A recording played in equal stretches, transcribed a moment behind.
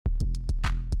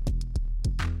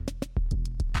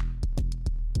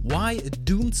Why a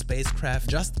doomed spacecraft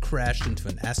just crashed into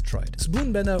an asteroid.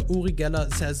 Spoonbender Uri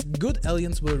Geller says good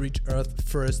aliens will reach Earth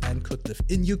first and could live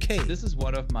in UK. This is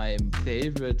one of my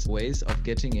favorite ways of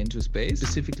getting into space,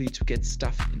 specifically to get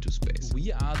stuff into space.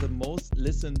 We are the most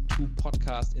listened to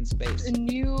podcast in space. A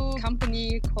new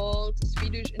company called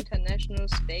Swedish International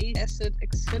Space Asset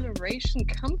Acceleration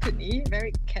Company,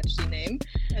 very catchy name,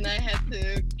 and I had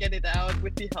to get it out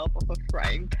with the help of a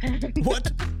frying pan.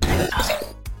 What?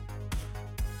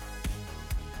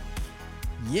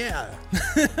 Yeah,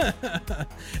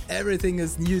 everything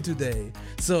is new today.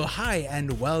 So hi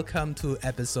and welcome to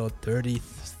episode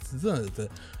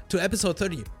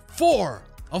 34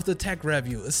 of the Tech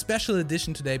Review, a special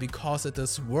edition today because it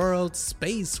is World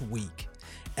Space Week.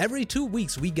 Every 2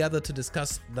 weeks we gather to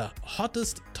discuss the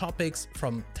hottest topics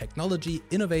from technology,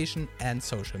 innovation and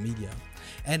social media.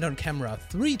 And on camera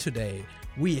 3 today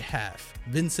we have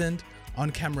Vincent. On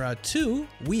camera 2,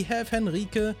 we have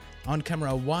Henrike. On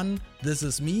camera 1, this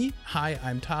is me. Hi,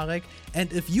 I'm Tarek.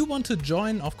 And if you want to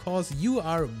join, of course, you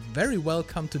are very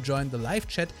welcome to join the live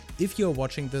chat if you're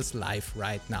watching this live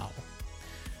right now.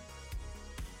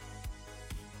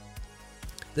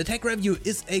 The Tech Review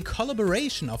is a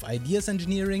collaboration of Ideas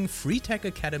Engineering, Free Tech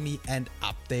Academy and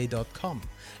Upday.com.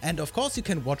 And of course, you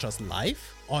can watch us live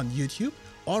on YouTube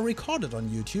or record it on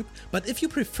YouTube, but if you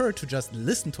prefer to just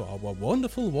listen to our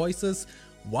wonderful voices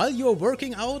while you're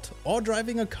working out or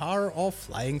driving a car or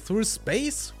flying through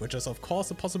space, which is of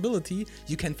course a possibility,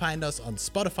 you can find us on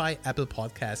Spotify, Apple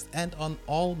Podcasts and on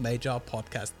all major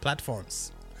podcast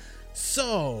platforms.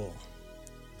 So,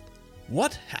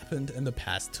 what happened in the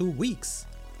past 2 weeks?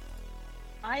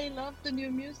 I love the new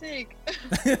music.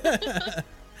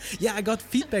 Yeah, I got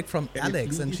feedback from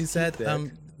Alex and she said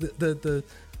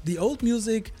the old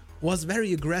music was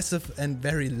very aggressive and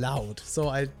very loud. So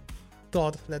I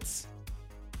thought, let's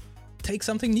take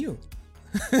something new.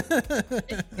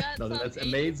 No, that's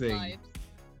amazing. Vibes.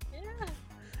 Yeah.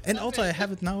 And also I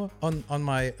have it now on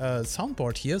my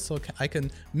soundboard here, so I can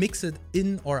mix it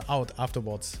in or out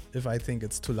afterwards if I think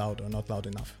it's too loud or not loud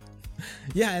enough.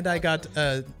 Yeah, and I got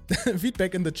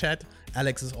feedback in the chat.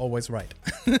 Alex is always right.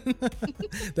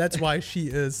 That's why she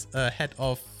is head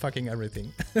of fucking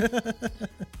everything.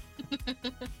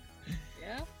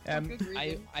 Yeah.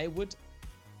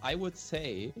 I would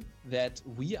say that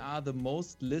we are the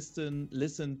most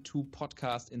listened to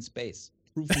podcast in space.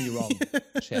 Prove me wrong,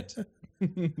 chat.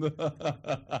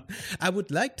 I would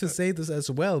like to say this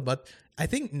as well, but I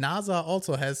think NASA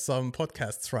also has some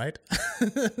podcasts, right?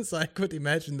 So I could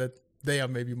imagine that they are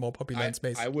maybe more popular in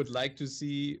space. I would like to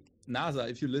see NASA,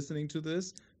 if you're listening to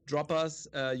this, drop us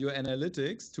your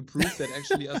analytics to prove that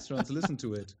actually astronauts listen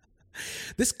to it.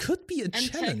 This could be a And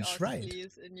challenge, tag us, right?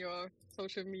 please, in your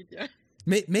social media.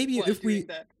 Maybe while if we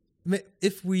doing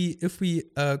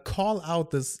that. call out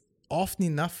this often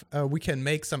enough, we can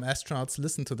make some astronauts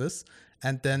listen to this,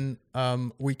 and then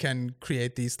we can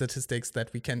create these statistics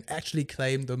that we can actually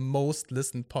claim the most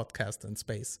listened podcast in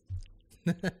space.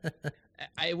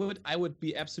 I would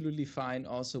be absolutely fine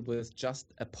also with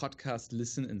just a podcast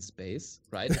listen in space,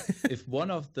 right? If one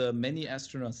of the many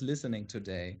astronauts listening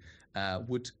today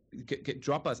would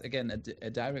drop us again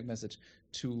a direct message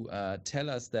to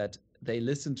tell us that they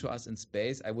listen to us in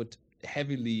space, I would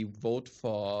heavily vote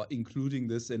for including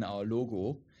this in our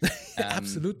logo.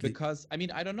 Absolutely. Because, I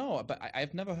mean, I don't know, but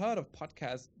I've never heard of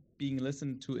podcasts being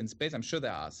listened to in space. I'm sure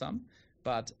there are some.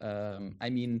 But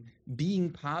I mean, being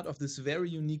part of this very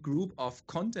unique group of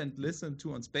content listened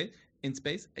to in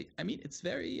space, I mean, it's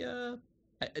very.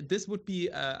 This would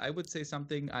be, I would say,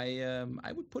 something I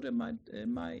would put in my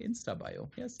Insta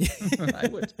bio. Yes, I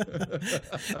would.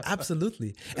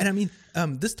 Absolutely. And I mean,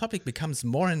 this topic becomes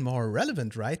more and more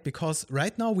relevant, right? Because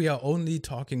right now we are only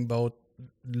talking about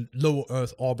low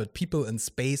Earth orbit. People in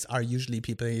space are usually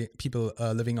people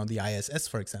living on the ISS,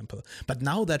 for example. But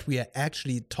now that we are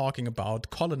actually talking about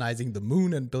colonizing the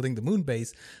moon and building the moon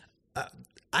base,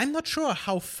 I'm not sure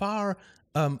how far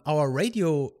our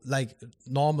radio, like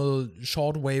normal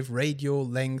shortwave radio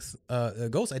length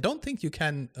goes. I don't think you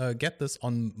can get this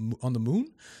on the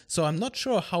moon. So I'm not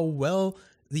sure how well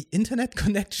the internet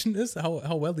connection is,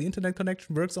 how well the internet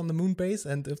connection works on the moon base,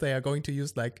 and if they are going to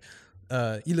use like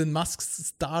Elon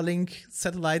Musk's Starlink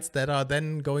satellites that are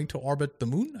then going to orbit the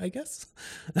moon, I guess.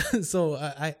 So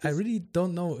I really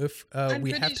don't know if I'm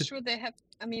we have to. pretty sure they have.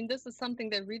 I mean, this is something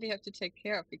they really have to take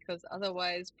care of, because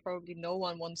otherwise, probably no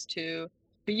one wants to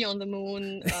be on the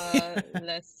moon.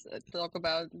 Let's talk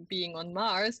about being on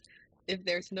Mars if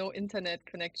there's no internet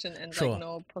connection and Sure. like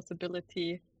no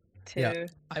possibility to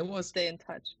stay in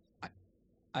touch.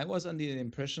 I was under the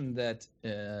impression that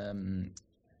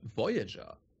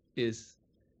Voyager is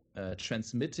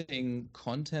transmitting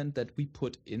content that we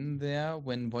put in there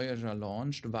when Voyager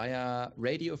launched via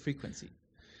radio frequency.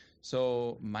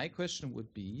 So my question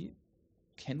would be,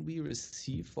 can we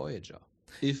receive Voyager?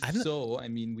 If so, I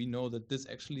mean, we know that this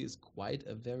actually is quite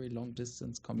a very long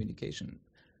distance communication.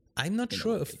 I'm not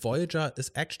sure if Voyager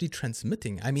is actually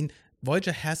transmitting. I mean,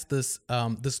 Voyager has this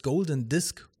this golden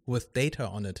disk with data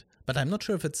on it, but I'm not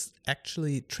sure if it's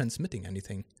actually transmitting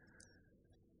anything.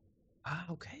 Ah,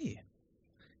 okay.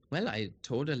 Well, I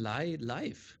told a lie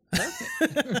live.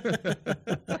 Perfect.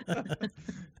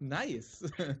 Nice.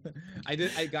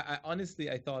 I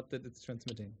honestly, I thought that it's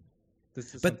transmitting.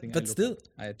 This is something but still,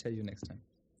 I'll tell you next time.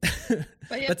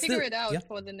 But yeah, figure it out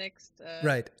for the next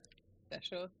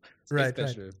special. Right.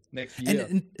 Next year.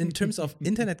 And in terms of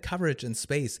internet coverage in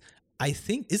space, I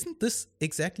think, isn't this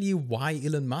exactly why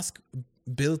Elon Musk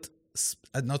built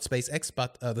not SpaceX,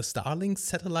 but the Starlink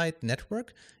satellite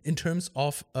network in terms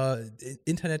of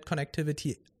internet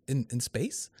connectivity in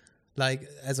space? Like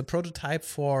as a prototype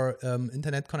for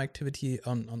internet connectivity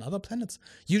on other planets.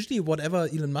 Usually whatever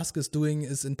Elon Musk is doing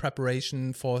is in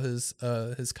preparation for his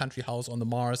country house on the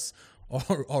Mars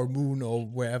or moon or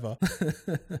wherever.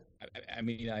 I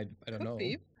mean, I don't know.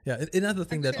 Be. Yeah, another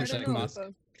thing that we should do.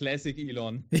 Classic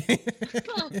Elon.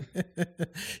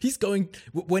 He's going,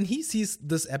 when he sees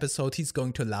this episode, he's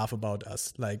going to laugh about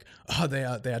us. Like, oh, they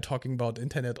are talking about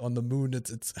internet on the moon.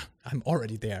 It's I'm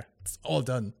already there. It's all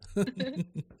done.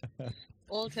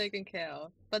 All taken care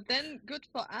of. But then good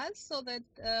for us, so that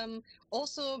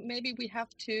also maybe we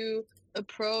have to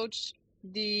approach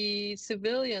the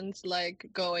civilians like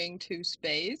going to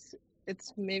space.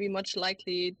 It's maybe much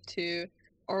likely to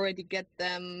already get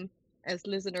them as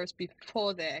listeners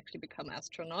before they actually become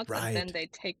astronauts, and then they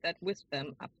take that with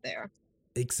them up there.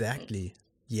 Exactly.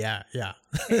 Yeah.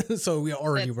 So we are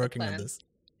already working on this.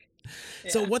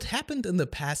 Yeah. So what happened in the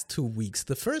past 2 weeks?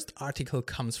 The first article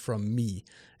comes from me,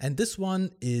 and this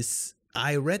one is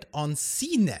I read on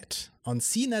CNET, on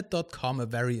CNET.com, a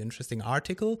very interesting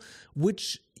article,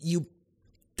 which you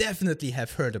definitely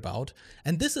have heard about.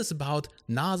 And this is about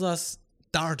NASA's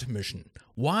DART mission,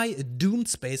 why a doomed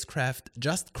spacecraft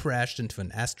just crashed into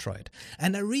an asteroid.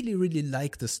 And I really, really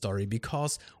like this story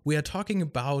because we are talking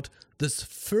about this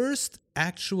first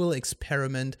actual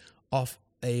experiment of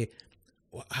a,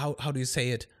 how do you say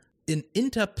it, an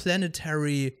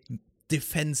interplanetary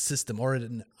defense system or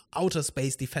an outer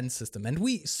space defense system. And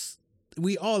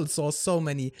we all saw so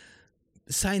many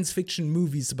science fiction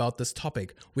movies about this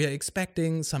topic. We are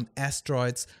expecting some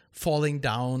asteroids falling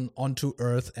down onto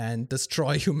Earth and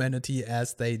destroy humanity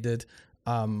as they did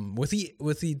with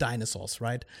the dinosaurs,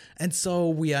 right? And so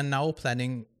we are now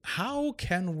planning, how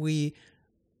can we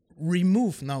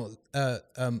move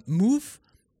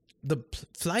the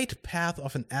flight path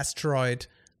of an asteroid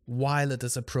while it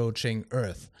is approaching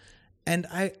Earth? And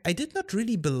I did not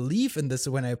really believe in this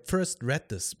when I first read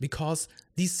this, because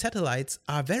these satellites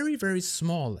are very, very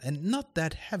small and not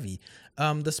that heavy.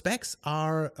 The specs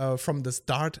are from this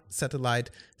DART satellite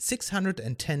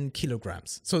 610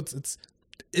 kilograms. So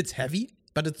it's heavy,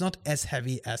 but it's not as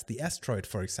heavy as the asteroid,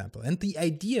 for example. And the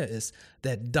idea is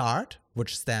that DART,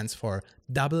 which stands for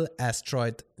Double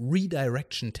Asteroid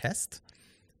Redirection Test,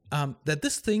 that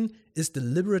this thing is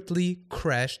deliberately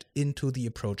crashed into the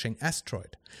approaching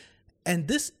asteroid. And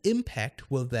this impact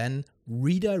will then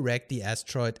redirect the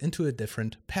asteroid into a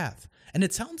different path. And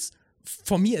it sounds,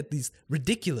 for me at least,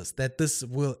 ridiculous that this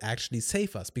will actually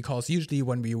save us, because usually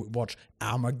when we watch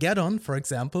Armageddon, for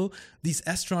example, these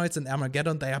asteroids in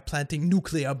Armageddon, they are planting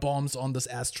nuclear bombs on this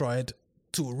asteroid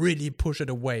to really push it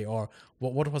away. Or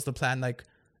what was the plan? Like,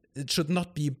 it should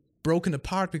not be broken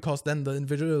apart because then the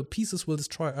individual pieces will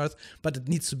destroy Earth, but it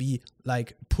needs to be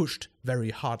like pushed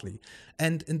very hardly.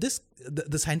 And in this,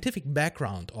 the scientific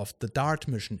background of the DART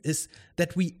mission is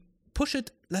that we push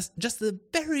it just a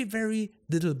very, very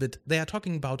little bit. They are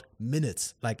talking about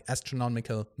minutes, like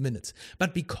astronomical minutes.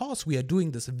 But because we are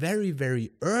doing this very,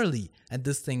 very early and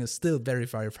this thing is still very,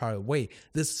 very far away,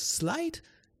 this slight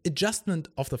adjustment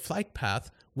of the flight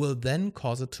path will then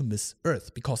cause it to miss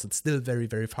Earth because it's still very,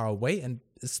 very far away, and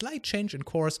a slight change in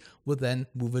course will then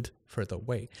move it further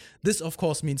away. This, of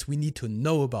course, means we need to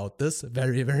know about this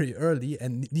very, very early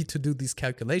and need to do these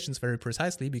calculations very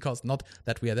precisely, because not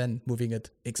that we are then moving it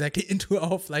exactly into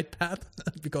our flight path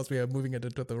because we are moving it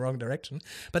into the wrong direction.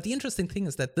 But the interesting thing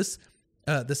is that this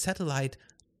the satellite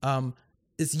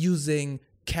is using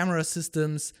camera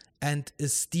systems and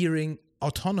is steering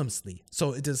autonomously.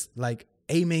 So it is like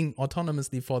aiming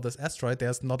autonomously for this asteroid.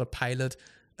 There's not a pilot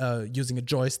using a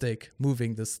joystick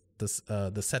moving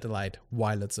the satellite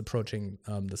while it's approaching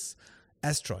this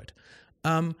asteroid.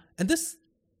 And this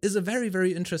is a very,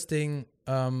 very interesting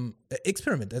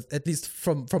experiment, at least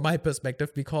from my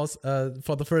perspective, because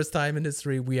for the first time in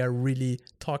history, we are really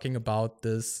talking about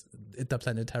this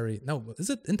interplanetary. No, is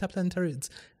it interplanetary? It's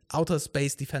outer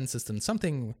space defense system.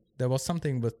 There was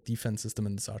something with defense system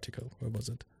in this article. Where was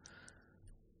it?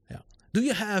 Yeah. Do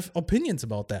you have opinions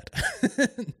about that?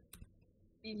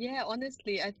 Yeah,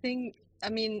 honestly, I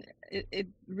mean, it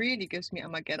really gives me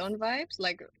Armageddon vibes,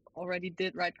 like already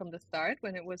did right from the start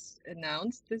when it was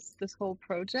announced, this whole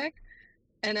project.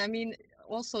 And I mean,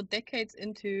 also decades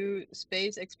into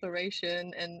space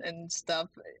exploration and stuff,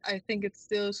 I think it's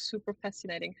still super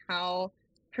fascinating how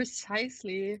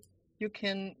precisely you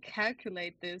can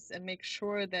calculate this and make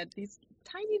sure that these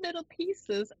tiny little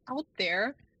pieces out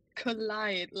there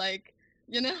collide, like,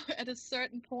 at a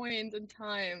certain point in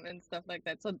time and stuff like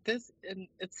that. So this in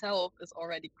itself is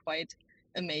already quite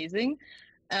amazing.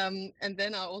 And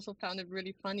then I also found it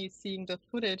really funny seeing the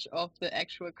footage of the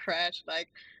actual crash. Like,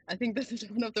 I think this is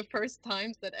one of the first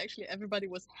times that actually everybody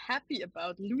was happy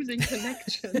about losing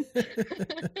connection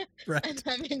Right. and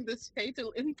having this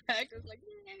fatal impact. It was like,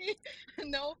 yay,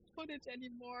 no footage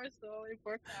anymore. So it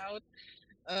worked out.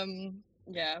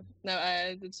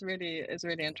 It's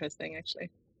really interesting, actually.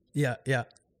 Yeah.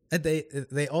 And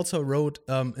they also wrote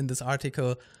in this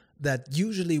article that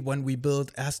usually when we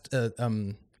build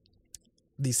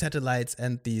these satellites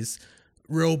and these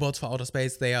robots for outer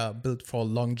space, they are built for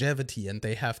longevity and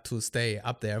they have to stay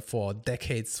up there for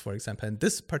decades, for example. And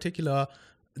this particular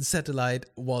satellite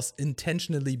was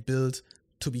intentionally built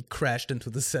to be crashed into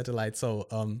the satellite. So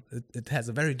it has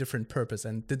a very different purpose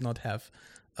and did not have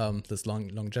this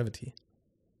longevity.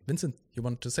 Vincent, you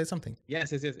wanted to say something?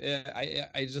 Yes.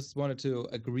 I just wanted to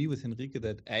agree with Henrike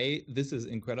that this is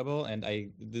incredible, and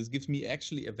this gives me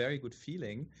actually a very good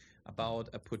feeling about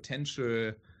a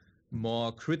potential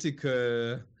more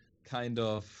critical kind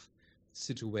of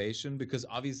situation, because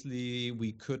obviously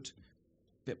we could.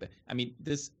 I mean,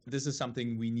 this is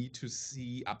something we need to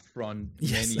see upfront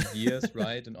many years,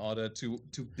 right, in order to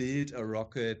build a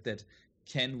rocket that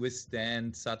can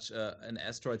withstand such an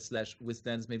asteroid /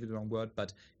 withstand is maybe the wrong word,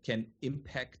 but can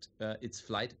impact its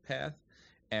flight path.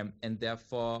 And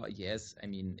therefore, yes, I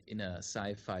mean, in a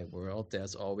sci-fi world,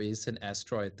 there's always an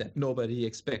asteroid that nobody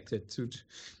expected to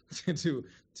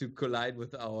collide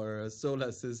with our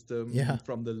solar system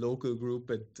from the local group.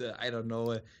 But I don't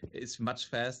know, it's much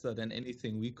faster than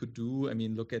anything we could do. I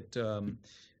mean, look at Don't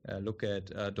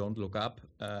Look Up.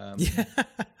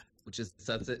 Which is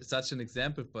such an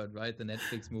example for it, right? The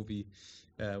Netflix movie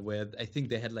where I think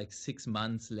they had like 6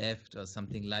 months left or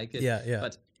something like it. Yeah.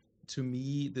 But to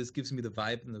me, this gives me the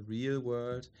vibe in the real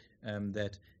world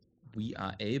that we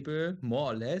are able,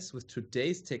 more or less, with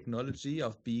today's technology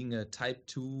of being a type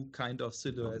 2 kind of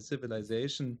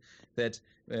civilization, that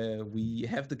we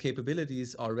have the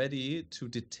capabilities already to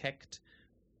detect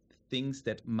things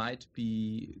that might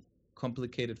be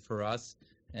complicated for us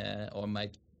or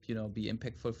might be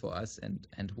impactful for us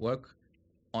and work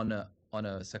on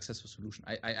a successful solution.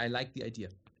 I like the idea.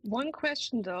 One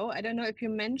question though, I don't know if you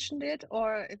mentioned it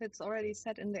or if it's already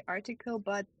said in the article,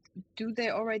 but do they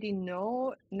already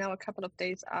know now, a couple of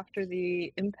days after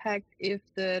the impact, if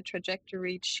the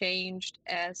trajectory changed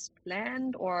as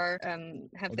planned, or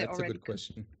have they already? That's a good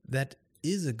question. That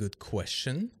is a good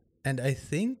question. And I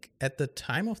think at the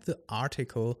time of the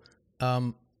article,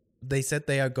 they said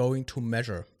they are going to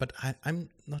measure, but I'm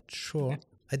not sure. Okay.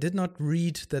 I did not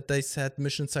read that they said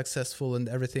mission successful and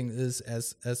everything is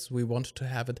as we wanted to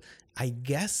have it. I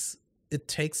guess it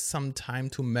takes some time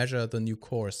to measure the new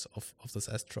course of this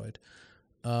asteroid.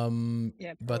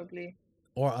 Probably.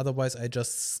 Or otherwise, I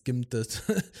just skipped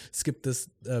this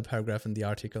paragraph in the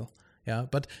article. Yeah,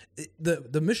 but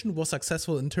the mission was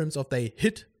successful in terms of they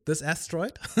hit this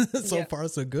asteroid. So far,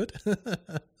 so good.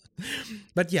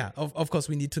 But yeah, of course,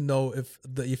 we need to know if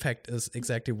the effect is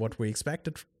exactly what we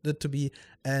expected it to be.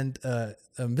 And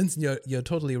Vincent, you're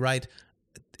totally right.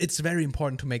 It's very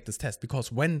important to make this test,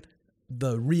 because when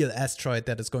the real asteroid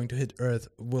that is going to hit Earth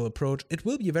will approach, it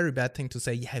will be a very bad thing to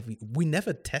say, we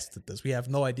never tested this. We have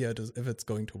no idea if it's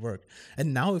going to work.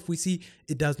 And now if we see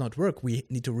it does not work, we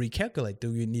need to recalculate.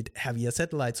 Do we need heavier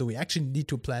satellites? So we actually need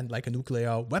to plant like a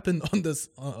nuclear weapon on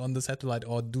the satellite,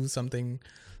 or do something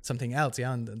else.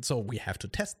 Yeah. And so we have to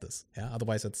test this. Yeah.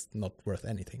 Otherwise it's not worth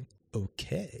anything.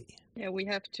 Okay. Yeah. We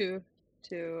have to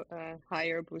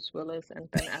hire Bruce Willis and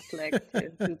Ben Affleck to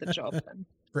do the job then.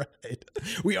 Right.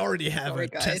 We already have a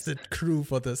tested crew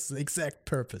for this exact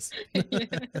purpose. And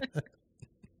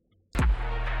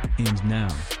now,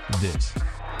 this.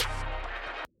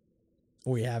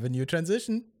 We have a new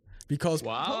transition, because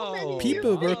wow.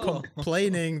 people were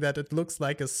complaining that it looks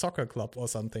like a soccer club or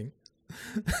something.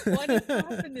 What is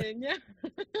happening? Yeah.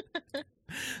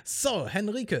 So,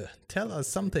 Henrike, tell us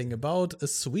something about a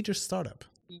Swedish startup.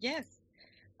 Yes,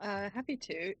 happy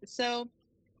to. So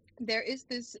there is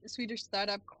this Swedish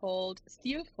startup called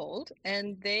Steelfold,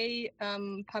 and they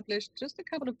published just a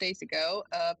couple of days ago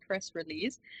a press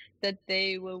release that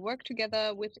they will work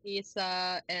together with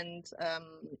ESA and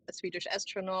a Swedish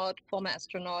astronaut, former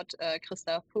astronaut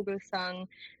Krista Fogelsang,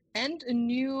 and a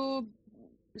new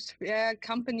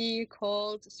company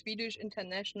called Swedish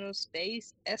International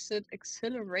Space Asset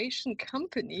Acceleration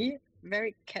Company.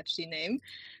 Very catchy name.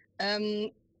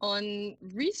 On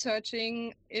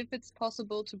researching if it's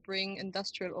possible to bring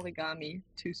industrial origami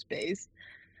to space.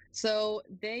 So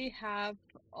they have,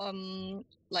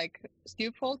 like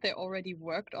Steelfold, they already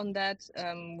worked on that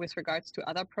with regards to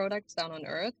other products down on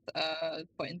Earth.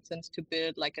 For instance, to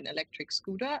build like an electric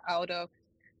scooter out of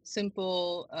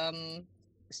simple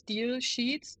steel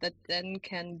sheets that then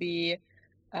can be,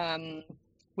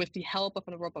 with the help of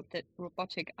a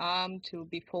robotic arm, to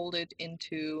be folded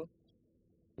into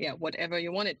whatever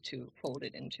you want it to fold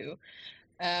it into.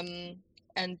 And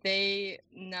they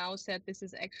now said this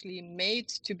is actually made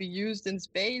to be used in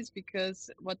space, because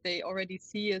what they already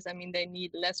see is, I mean, they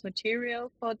need less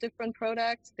material for different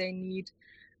products. They need,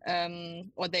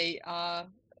 or they are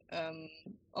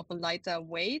of a lighter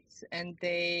weight, and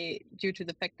they, due to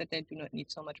the fact that they do not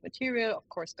need so much material, of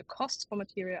course, the costs for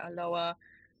material are lower,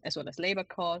 as well as labor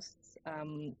costs,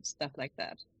 stuff like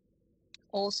that.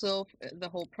 Also, the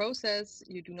whole process,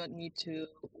 you do not need to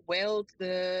weld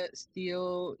the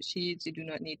steel sheets, you do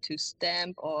not need to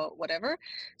stamp or whatever.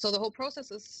 So the whole process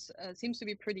is seems to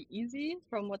be pretty easy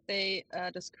from what they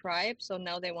describe. So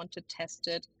now they want to test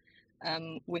it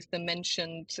with the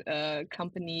mentioned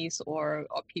companies or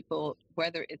people,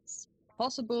 whether it's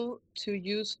possible to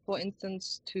use, for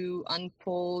instance, to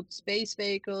unfold space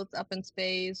vehicles up in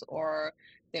space, or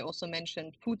they also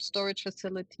mentioned food storage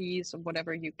facilities or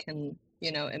whatever you can,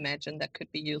 imagine that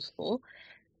could be useful.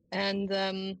 And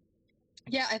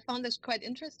I found this quite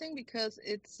interesting because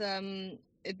it's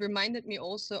it reminded me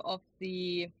also of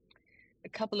a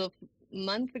couple of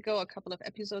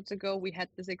episodes ago, we had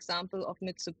this example of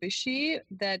Mitsubishi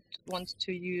that wants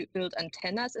to build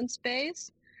antennas in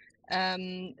space.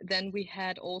 Then we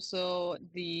had also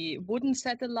the wooden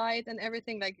satellite and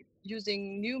everything, like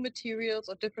using new materials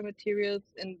or different materials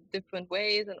in different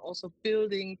ways, and also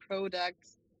building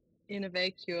products in a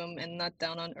vacuum and not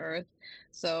down on Earth.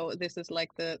 So this is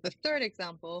like the third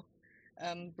example,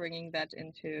 bringing that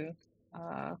into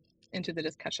the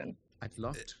discussion. I'd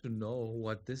love to know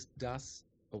what this does.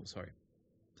 Oh, sorry.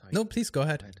 No, please go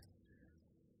ahead.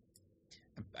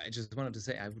 I just wanted to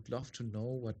say I would love to know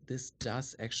what this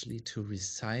does actually to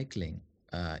recycling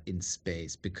in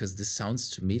space, because this sounds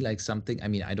to me like something, I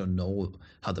mean, I don't know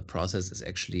how the process is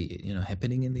actually,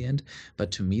 happening in the end,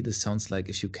 but to me, this sounds like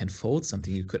if you can fold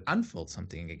something, you could unfold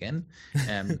something again.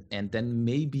 And then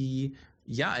maybe,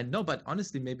 I know, but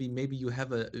honestly, maybe you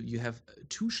have a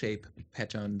two-shape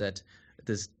pattern that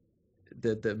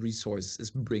the resource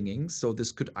is bringing. So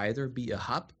this could either be a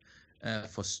hub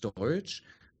for storage,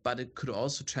 but it could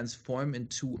also transform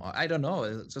into, I don't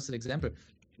know, just an example.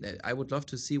 I would love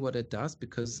to see what it does,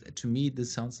 because to me,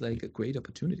 this sounds like a great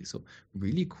opportunity. So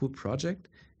really cool project.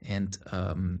 And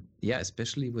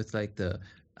especially with like the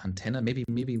antenna, maybe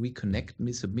we connect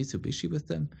Mitsubishi with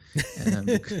them.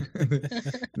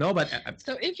 No, but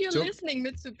so if you're listening,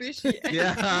 Mitsubishi.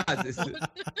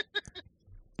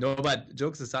 No, but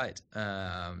jokes aside,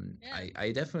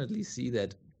 I definitely see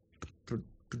that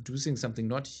producing something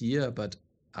not here but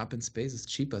up in space is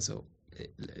cheaper, so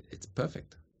it's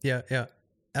perfect. Yeah,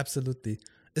 absolutely.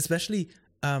 Especially,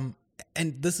 and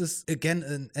this is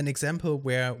again an example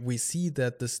where we see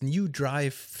that this new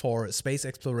drive for space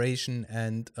exploration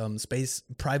and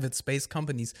private space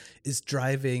companies is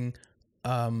driving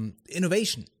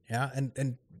innovation. Yeah,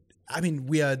 and I mean,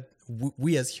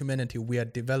 we as humanity, we are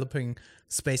developing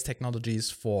space technologies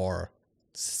for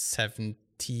 70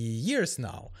 years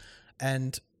now,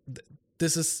 and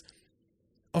this is,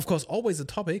 of course, always a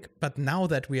topic, but now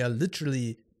that we are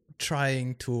literally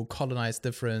trying to colonize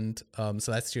different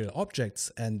celestial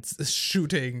objects and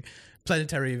shooting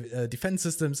planetary defense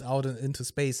systems out into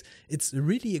space, it's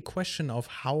really a question of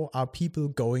how are people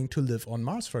going to live on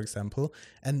Mars, for example.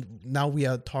 And now we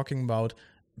are talking about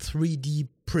 3D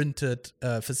printed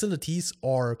facilities,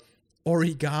 or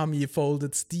origami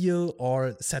folded steel,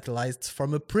 or satellites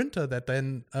from a printer that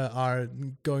then are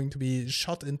going to be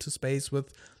shot into space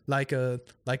with like a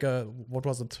what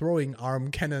was a throwing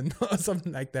arm cannon or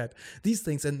something like that. These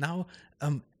things, and now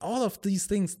all of these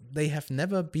things, they have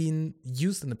never been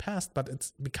used in the past, but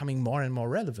it's becoming more and more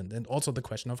relevant. And also the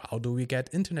question of how do we get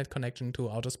internet connection to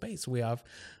outer space? We have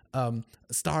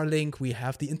Starlink, we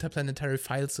have the interplanetary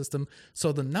file system.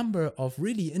 So the number of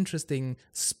really interesting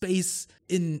space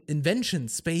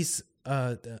inventions, space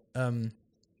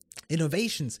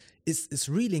innovations is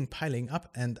really piling up,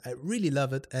 and I really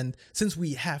love it. And since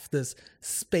we have this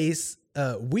space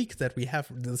week that we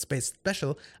have, the space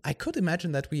special, I could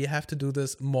imagine that we have to do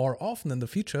this more often in the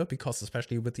future, because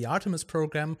especially with the Artemis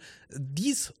program,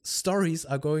 these stories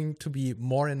are going to be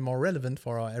more and more relevant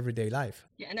for our everyday life.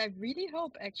 Yeah, and I really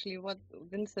hope actually what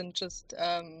Vincent just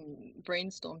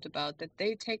brainstormed about, that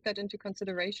they take that into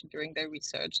consideration during their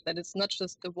research, that it's not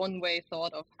just the one-way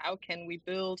thought of how can we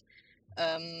build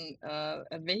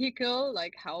a vehicle,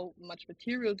 like how much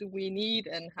material do we need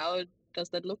and how does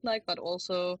that look like, but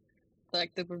also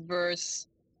like the reverse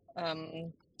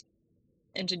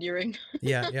engineering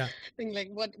thing, like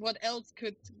what else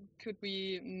could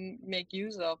we make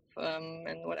use of,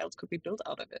 and what else could we build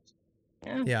out of it.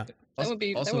 That would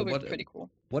be pretty cool.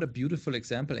 What a beautiful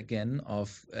example again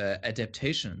of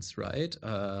adaptations, right?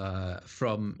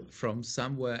 From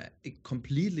somewhere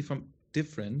completely from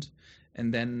different,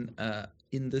 and then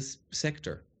in this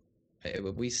sector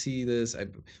we see this. I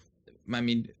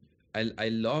mean, I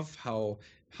love how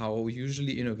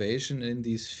usually innovation in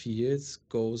these fields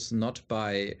goes not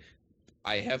by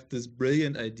I have this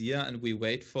brilliant idea and we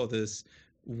wait for this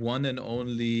one and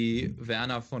only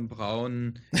Werner von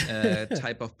Braun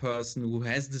type of person who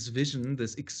has this vision,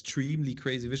 this extremely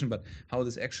crazy vision, but how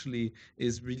this actually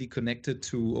is really connected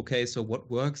to, okay, so what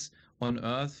works on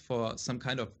Earth for some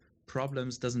kind of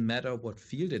problems, doesn't matter what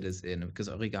field it is in, because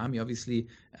origami, obviously,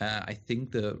 I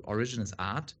think the origin is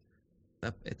art.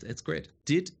 It's great.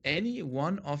 Did any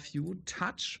one of you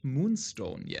touch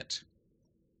Moonstone yet?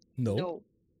 No.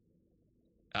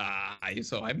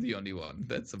 So I'm the only one.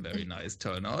 That's a very nice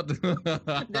turnout.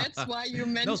 That's why you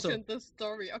mentioned the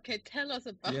story. Okay, tell us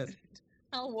about it.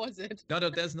 How was it? No,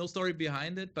 there's no story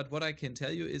behind it, but what I can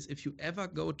tell you is if you ever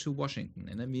go to Washington,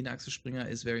 and I mean Axel Springer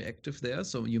is very active there,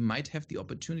 so you might have the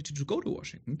opportunity to go to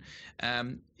Washington.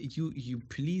 You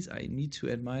please, I need to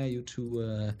admire you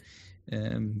to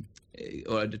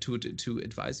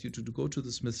advise you to go to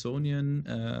the Smithsonian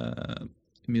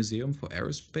Museum for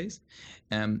Aerospace.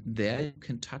 There you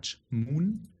can touch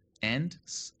Moon and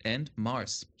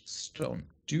Mars stone.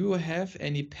 Do you have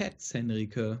any pets,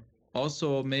 Henrike?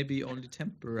 Also, maybe only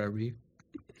temporary.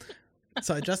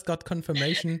 So I just got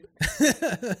confirmation.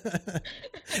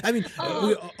 I mean,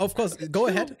 of course, go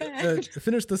ahead.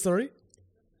 Finish the story.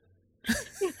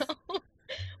 No.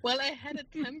 Well, I had a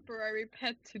temporary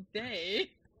pet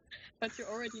today, but you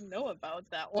already know about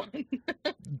that one.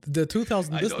 The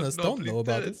 2000 listeners don't know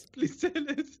about it. Please tell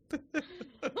it.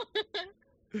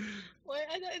 Well,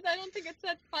 I don't think it's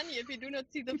that funny if you do not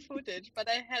see the footage, but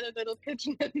I had a little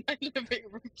pigeon in my living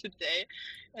room today,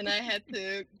 and I had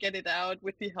to get it out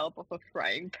with the help of a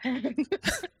frying pan.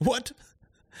 What?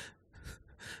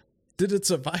 Did it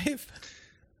survive?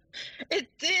 It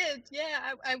did,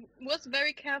 yeah. I was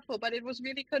very careful, but it was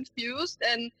really confused,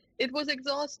 and it was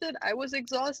exhausted. I was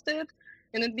exhausted,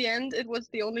 and in the end, it was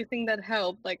the only thing that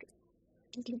helped, like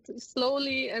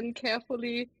slowly and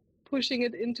carefully pushing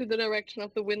it into the direction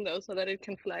of the window so that it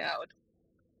can fly out.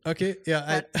 Okay,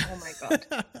 yeah. Oh my god.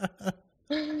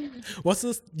 Was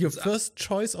this your first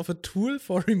choice of a tool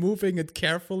for removing it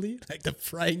carefully, like the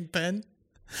frying pan?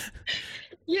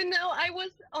 You know, I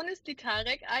was, honestly,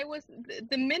 Tarek,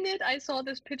 the minute I saw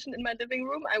this pigeon in my living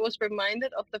room, I was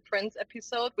reminded of the Friends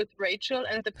episode with Rachel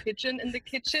and the pigeon in the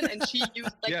kitchen, and she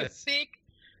used like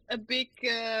a big,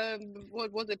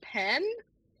 what was it, pan?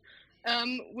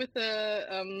 With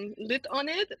a lid on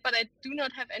it, but I do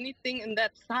not have anything in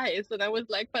that size. And I was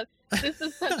like, but this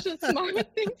is such a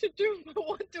smart thing to do, but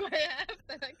what do I have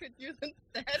that I could use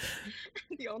instead?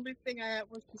 The only thing I had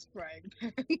was this frying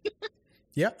pan.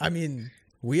 Yeah, I mean,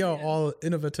 we are all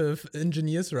innovative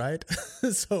engineers, right?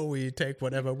 So we take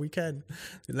whatever we can.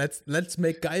 Let's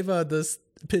make Guyver this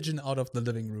pigeon out of the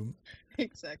living room.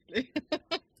 Exactly.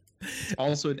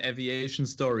 Also an aviation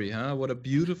story, huh? What a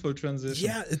beautiful transition.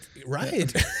 Yeah,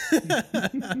 right.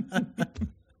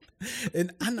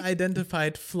 An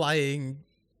unidentified flying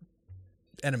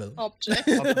animal. Object.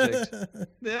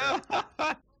 Yeah.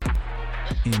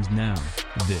 And now,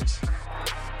 this.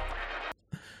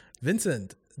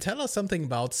 Vincent, tell us something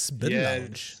about Spin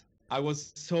Lounge. I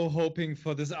was so hoping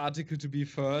for this article to be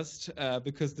first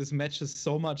because this matches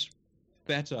so much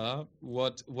better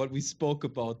what we spoke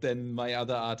about than my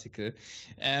other article.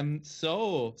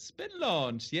 So spin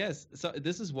launch, yes. So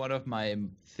this is one of my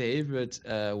favorite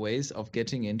ways of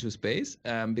getting into space,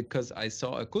 because I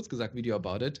saw a Kurzgesagt video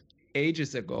about it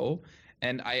ages ago.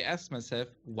 And I asked myself,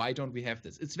 why don't we have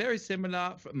this? It's very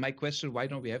similar. My question, why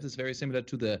don't we have this? Very similar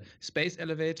to the space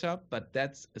elevator, but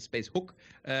that's a space hook.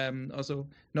 Also,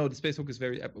 no, the space hook is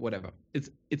very whatever.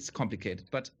 It's complicated.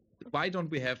 But why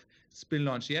don't we have spin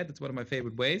launch yet? It's one of my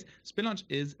favorite ways. Spin launch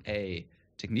is a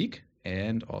technique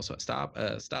and also a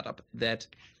startup that,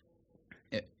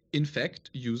 in fact,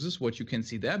 uses what you can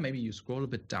see there. Maybe you scroll a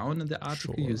bit down in the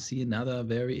article, Sure. you see another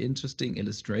very interesting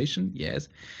illustration. Yes,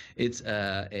 it's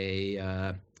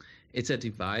a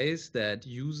device that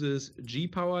uses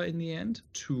G-power in the end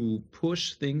to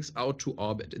push things out to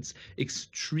orbit. It's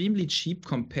extremely cheap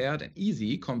and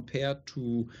easy compared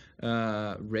to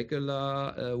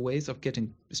regular ways of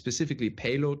getting specifically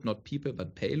payload, not people,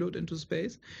 but payload into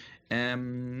space.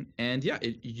 And yeah,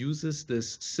 it uses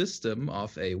this system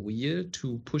of a wheel to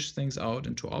push things out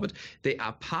into orbit. They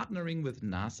are partnering with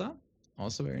NASA.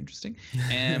 Also very interesting.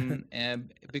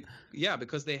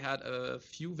 Because they had a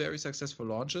few very successful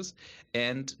launches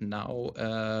and now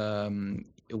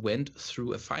went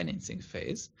through a financing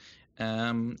phase.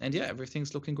 And yeah,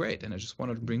 everything's looking great. And I just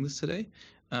wanted to bring this today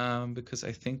because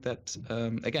I think that,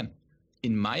 again,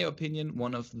 in my opinion,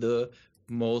 one of the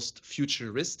most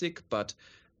futuristic but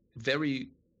very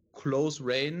close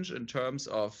range in terms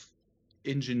of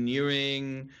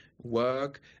engineering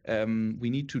work we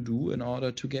need to do in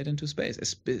order to get into space,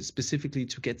 specifically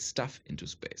to get stuff into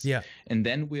space. Yeah. And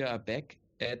then we are back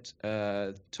at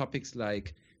topics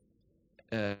like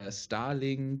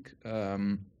Starlink.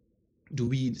 Do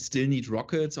we still need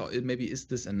rockets, or maybe is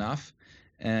this enough?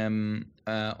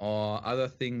 Or other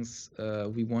things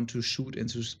we want to shoot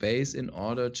into space in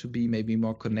order to be maybe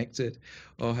more connected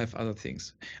or have other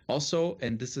things. Also,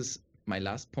 and this is my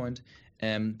last point,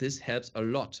 this helps a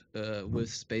lot with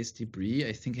space debris.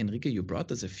 I think, Henrike, you brought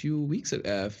this a few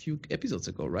episodes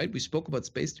ago, right? We spoke about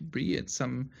space debris and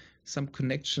some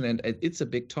connection, and it's a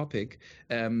big topic,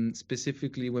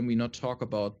 specifically when we not talk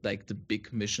about like the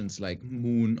big missions like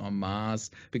Moon or Mars,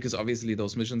 because obviously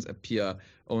those missions appear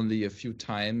only a few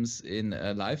times in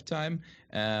a lifetime,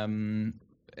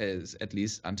 as at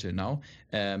least until now.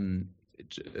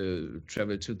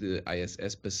 Travel to the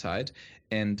ISS beside,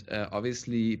 and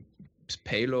obviously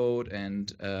payload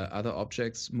and other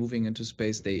objects moving into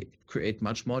space, they create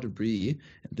much more debris,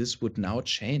 and this would now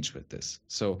change with this.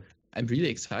 So I'm really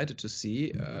excited to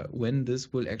see when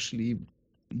this will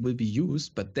be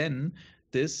used. But then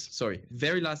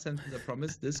very last sentence, I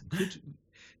promise, this could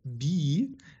be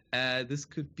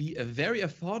a very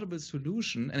affordable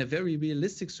solution and a very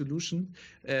realistic solution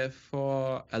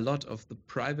for a lot of the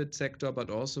private sector, but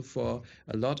also for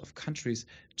a lot of countries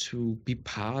to be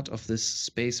part of this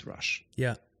space rush.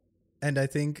 Yeah. And I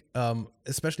think,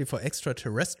 especially for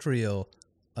extraterrestrial,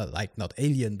 like not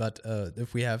alien, but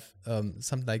if we have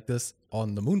something like this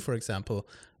on the moon, for example,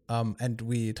 and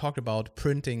we talked about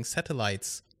printing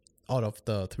satellites out of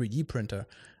the 3D printer,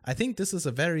 I think this is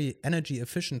a very energy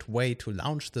efficient way to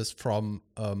launch this from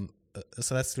a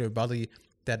celestial body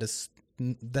that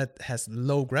has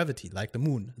low gravity, like the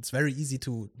moon. It's very easy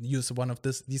to use one of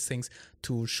these things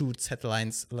to shoot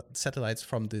satellites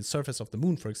from the surface of the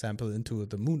moon, for example, into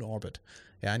the moon orbit.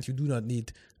 Yeah, and you do not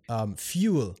need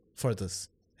fuel for this.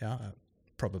 Yeah,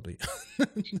 probably.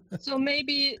 So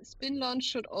maybe Spin Launch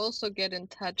should also get in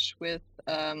touch with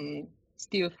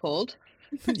Steelfold.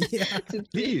 Yeah, to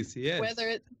please, see yes.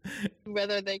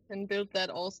 whether they can build that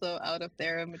also out of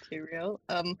their material.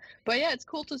 But yeah, it's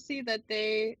cool to see that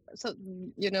they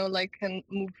can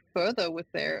move further with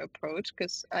their approach,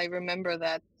 because I remember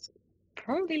that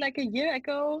probably like a year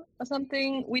ago or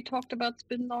something we talked about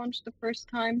Spin Launch the first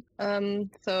time.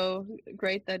 So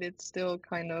great that it's still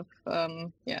kind of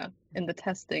in the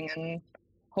testing, and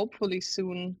hopefully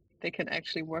soon they can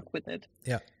actually work with it.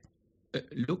 Yeah.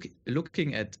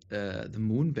 Looking at the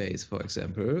moon base, for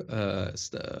example,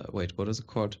 what is it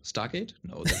called? Stargate?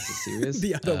 No, that's a series.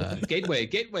 The other one. Gateway.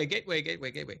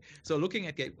 So looking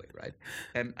at Gateway, right?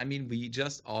 I mean, we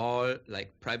just all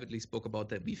privately spoke about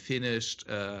that. We finished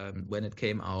when it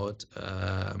came out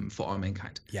For All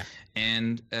Mankind. Yeah.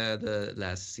 And the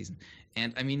last season.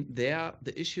 And I mean,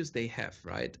 the issues they have,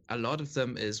 right? A lot of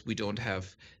them is we don't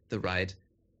have the right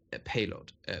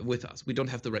payload with us. We don't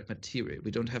have the right material.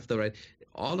 We don't have the right,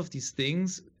 all of these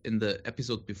things in the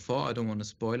episode before. I don't want to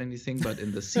spoil anything, but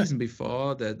in the season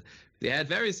before, that they had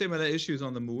very similar issues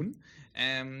on the moon.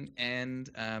 I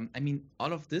mean,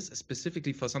 all of this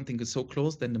specifically for something that's so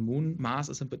close, then the moon, Mars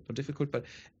is a bit more difficult, but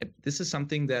this is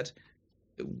something that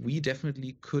we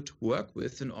definitely could work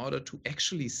with in order to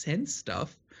actually send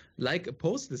stuff like a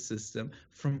postal system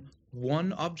from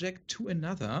one object to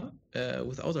another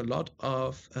without a lot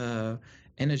of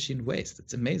energy and waste.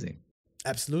 It's amazing.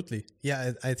 Absolutely.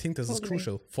 Yeah, I think this is Totally.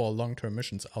 crucial for long-term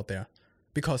missions out there.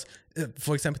 Because,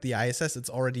 for example, the ISS, it's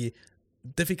already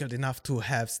difficult enough to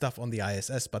have stuff on the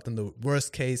ISS, but in the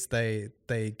worst case, they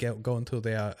go into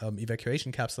their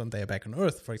evacuation capsule and they are back on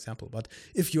Earth, for example. But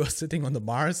if you are sitting on the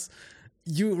Mars,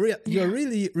 you're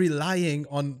really relying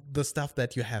on the stuff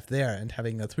that you have there, and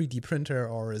having a 3D printer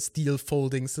or a steel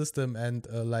folding system and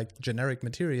like generic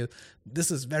material.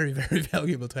 This is very, very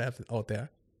valuable to have out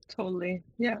there. Totally.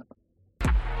 Yeah.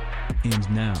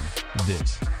 And now,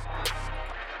 this.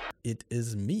 It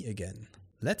is me again.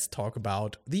 Let's talk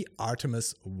about the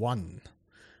Artemis 1.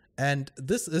 And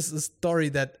this is a story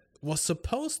that was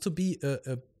supposed to be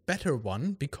a better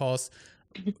one, because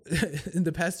in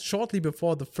the past, shortly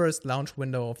before the first launch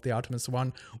window of the Artemis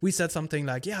 1, we said something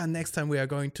like, yeah, next time we are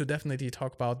going to definitely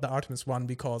talk about the Artemis 1,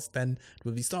 because then it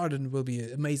will be started and will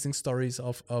be amazing stories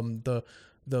of the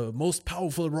most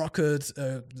powerful rocket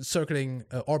circling,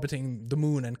 orbiting the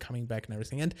moon and coming back and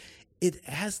everything. And it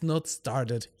has not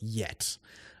started yet.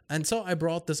 And so I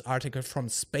brought this article from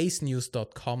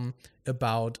spacenews.com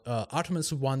about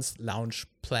Artemis 1's launch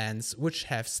plans, which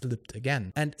have slipped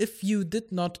again. And if you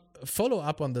did not follow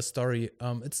up on the story,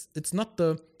 it's not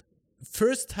the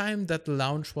first time that the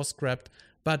launch was scrapped,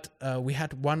 but we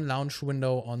had one launch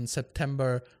window on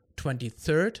September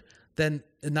 23rd, then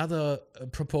another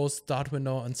proposed start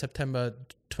window on September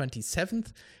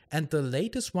 27th, and the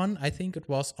latest one, I think it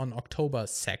was on October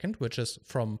 2nd, which is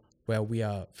from where we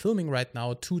are filming right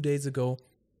now, 2 days ago,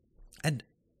 and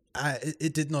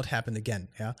it did not happen again.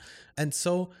 Yeah, and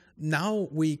so now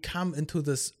we come into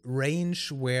this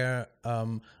range where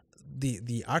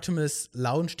the Artemis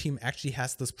launch team actually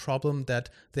has this problem that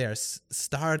their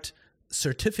start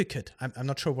certificate, I'm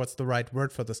not sure what's the right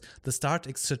word for this, the start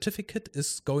certificate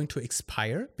is going to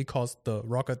expire because the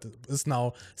rocket is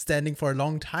now standing for a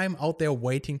long time out there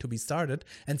waiting to be started,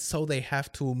 and so they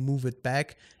have to move it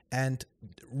back and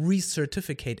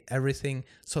recertificate everything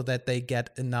so that they get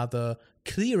another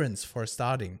clearance for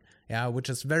starting. Yeah, which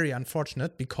is very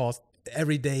unfortunate, because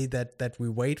every day that we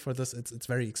wait for this, it's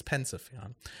very expensive. Yeah,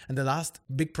 and the last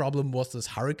big problem was this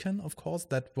hurricane, of course,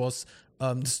 that was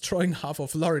destroying half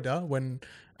of Florida. When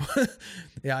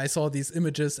yeah, I saw these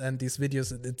images and these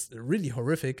videos, it's really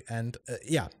horrific. And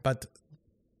but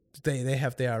they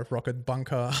have their rocket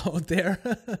bunker out there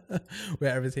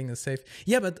where everything is safe.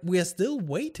 Yeah, but we are still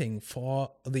waiting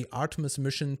for the Artemis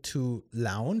mission to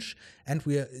launch, and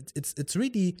it's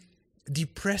really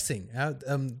depressing.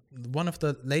 One of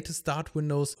the latest start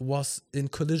windows was in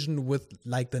collision with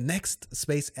like the next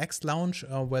SpaceX launch,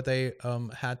 where they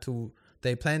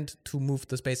planned to move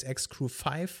the SpaceX Crew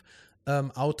 5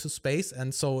 out to space,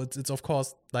 and so it's of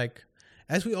course, like,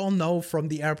 as we all know from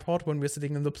the airport when we're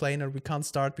sitting in the plane and we can't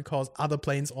start because other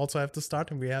planes also have to start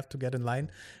and we have to get in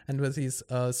line. And with these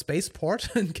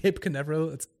spaceport in Cape Canaveral,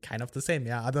 it's kind of the same.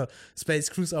 Yeah, other space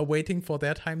crews are waiting for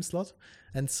their time slot,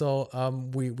 and so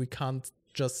we can't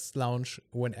just launch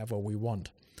whenever we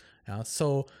want. Yeah,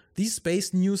 so this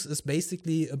space news is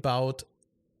basically about,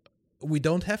 we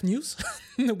don't have news.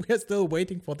 We're still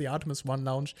waiting for the Artemis 1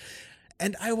 launch.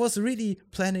 And I was really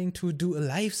planning to do a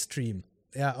live stream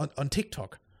on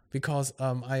TikTok, because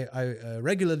I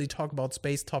regularly talk about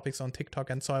space topics on TikTok,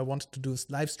 and so I wanted to do this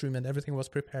live stream and everything was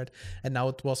prepared. And now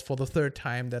it was for the third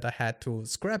time that I had to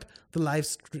scrap the live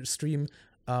stream,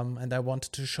 and I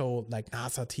wanted to show like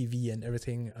NASA TV and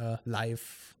everything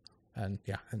live, and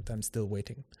I'm still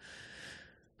waiting.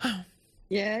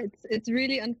 Yeah, it's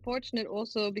really unfortunate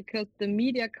also, because the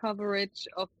media coverage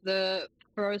of the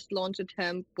first launch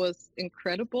attempt was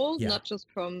incredible, not just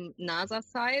from NASA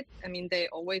side. I mean, they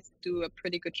always do a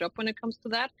pretty good job when it comes to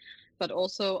that, but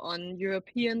also on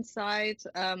European side,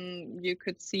 you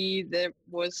could see there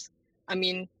was, I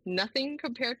mean, nothing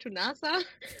compared to NASA,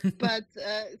 but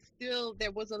still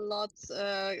there was a lot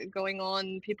going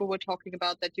on. People were talking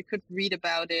about that. You could read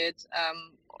about it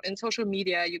in social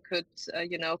media. You could,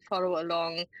 follow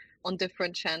along on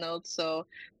different channels. So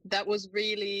that was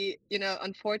really,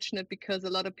 unfortunate, because a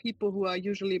lot of people who are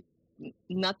usually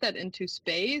not that into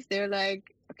space, they're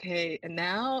like, okay, and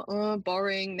now,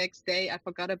 boring, next day, I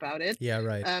forgot about it. Yeah,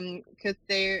 right. Because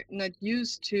they're not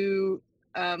used to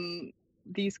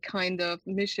these kind of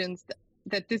missions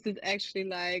that this is actually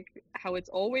like how it's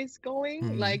always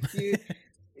going. Like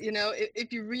you know,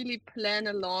 if you really plan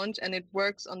a launch and it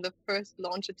works on the first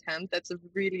launch attempt, that's a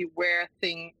really rare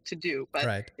thing to do. But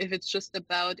Right. if it's just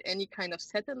about any kind of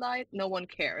satellite, no one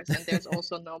cares, and there's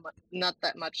also not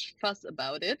that much fuss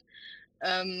about it.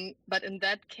 But in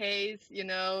that case, you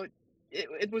know,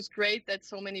 it was great that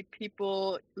so many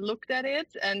people looked at it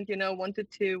and, you know, wanted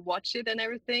to watch it and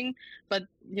everything. But,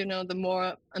 you know, the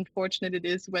more unfortunate it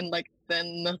is when like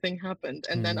then nothing happened.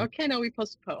 And then, okay, now we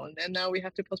postpone, and now we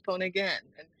have to postpone again.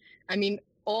 And I mean,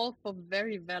 all for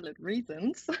very valid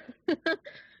reasons.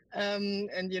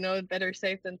 And, you know, better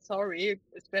safe than sorry,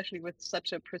 especially with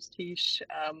such a prestige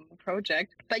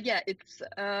project. But yeah, it's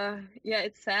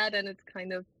sad, and it's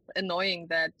kind of annoying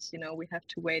that, you know, we have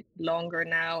to wait longer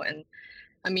now. And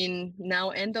I mean,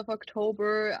 now end of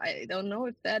October, I don't know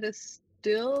if that is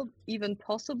still even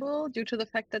possible due to the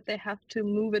fact that they have to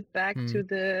move it back to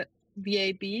the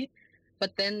VAB.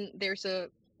 But then there's a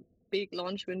big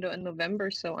launch window in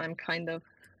November, so I'm kind of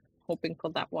hoping for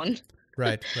that one.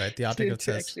 Right. The article to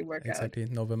says actually work exactly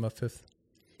November 5th.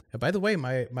 By the way,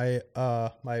 my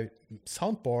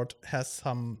soundboard has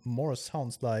some more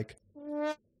sounds like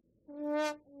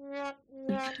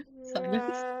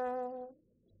Silence.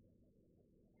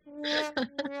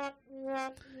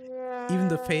 even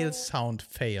the fail sound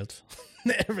failed.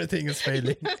 Everything is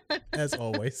failing as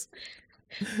always.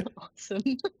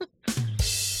 Awesome.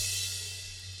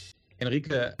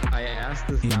 Henrike, I asked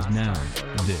this And last now, time.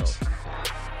 already, this. so-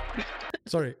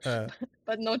 Sorry.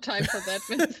 But no time for that,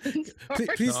 Vincent. Sorry.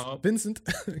 Please, No. Vincent.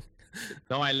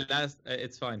 No,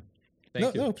 it's fine.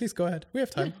 Thank you. No, please go ahead. We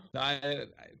have time.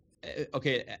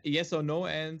 Okay, yes or no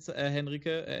answer, Henrike?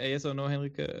 Yes or no,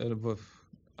 Henrike?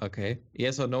 Okay,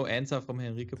 yes or no answer from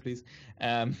Henrike, please.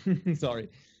 Sorry.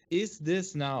 Is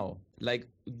this now like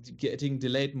getting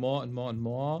delayed more and more and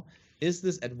more? Is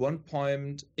this at one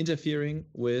point interfering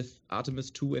with Artemis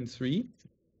 2 and 3?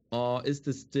 Or is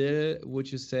this still,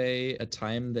 would you say, a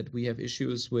time that we have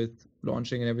issues with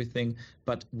launching and everything,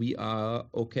 but we are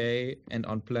okay and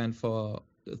on plan for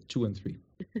 2 and 3?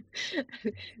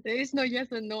 There is no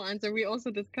yes and no answer. We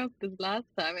also discussed this last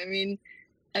time. I mean,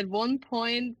 at one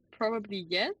point, probably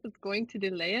yes, it's going to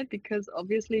delay it because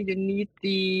obviously you need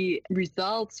the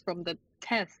results from the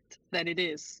test that it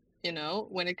is, you know,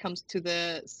 when it comes to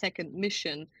the second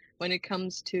mission, when it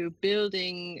comes to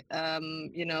building,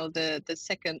 you know, the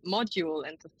second module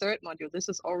and the third module. This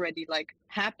is already like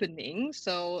happening.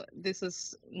 So this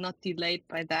is not delayed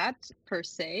by that per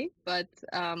se, but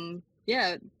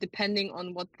yeah, depending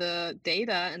on what the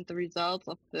data and the results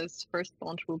of this first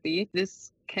launch will be,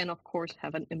 this can, of course,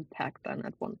 have an impact then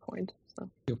at one point. So,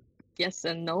 Yep. yes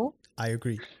and no. I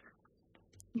agree.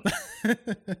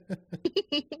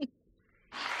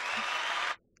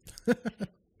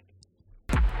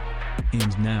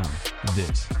 And now,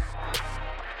 this.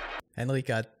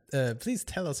 Henrika, please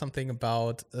tell us something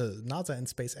about NASA and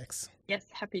SpaceX. Yes,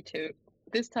 happy to.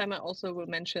 This time I also will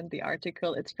mention the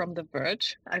article. It's from The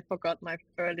Verge. I forgot my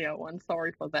earlier one.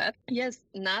 Sorry for that. Yes,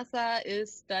 NASA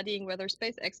is studying whether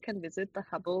SpaceX can visit the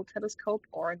Hubble telescope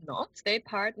or not. They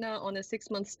partner on a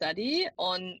 6-month study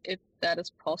on if that is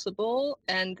possible.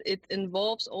 And it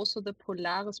involves also the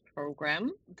Polaris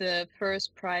program, the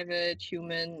first private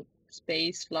human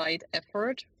space flight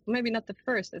effort. Maybe not the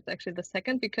first, it's actually the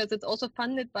second, because it's also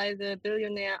funded by the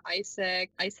billionaire Jason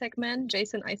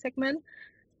Isaacman.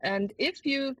 And if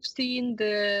you've seen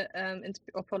the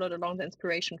or followed along the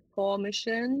Inspiration 4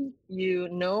 mission, you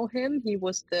know him. He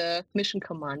was the mission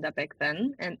commander back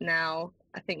then. And now,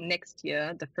 I think next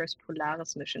year, the first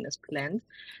Polaris mission is planned.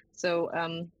 So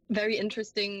very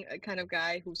interesting kind of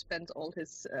guy who spends all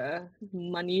his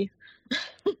money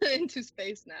into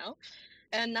space now.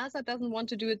 And NASA doesn't want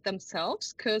to do it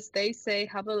themselves because they say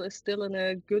Hubble is still in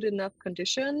a good enough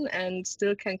condition and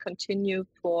still can continue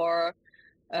for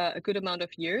a good amount of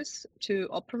years to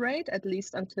operate, at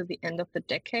least until the end of the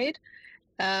decade.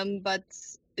 But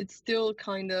it's still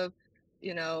kind of,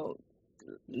 you know,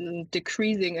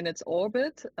 decreasing in its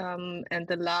orbit. And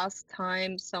the last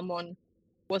time someone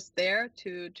was there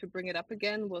to bring it up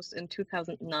again was in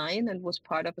 2009 and was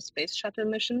part of a space shuttle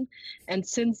mission. And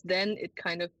since then, it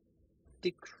kind of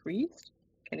decreased.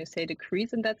 Can you say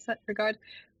decrease in that regard?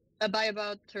 By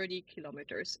about 30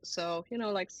 kilometers. So, you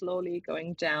know, like slowly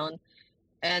going down.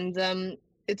 And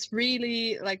it's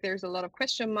really like there's a lot of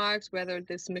question marks whether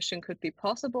this mission could be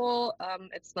possible.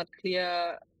 It's not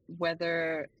clear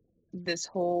whether this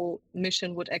whole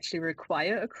mission would actually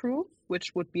require a crew,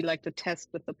 which would be like the test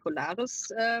with the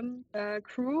Polaris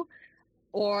crew,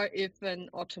 or if an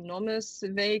autonomous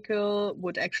vehicle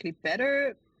would actually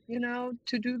better, you know,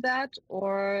 to do that,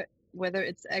 or whether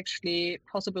it's actually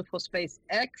possible for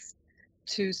SpaceX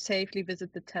to safely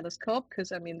visit the telescope,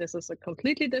 because I mean this is a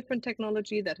completely different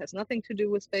technology that has nothing to do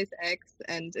with SpaceX,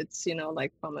 and it's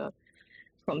like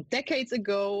from decades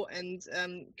ago, and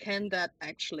can that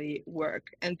actually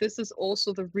work? And this is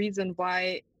also the reason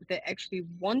why they actually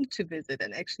want to visit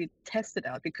and actually test it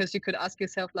out, because you could ask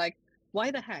yourself, like,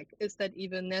 why the heck is that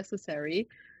even necessary?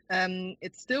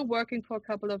 It's still working for a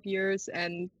couple of years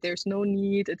and there's no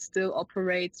need. It still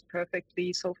operates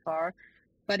perfectly so far.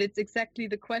 But it's exactly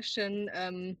the question,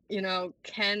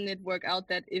 can it work out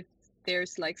that if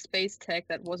there's like space tech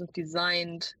that wasn't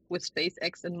designed with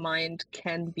SpaceX in mind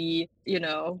can be,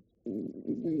 not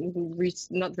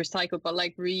recycled, but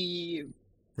like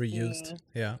reused.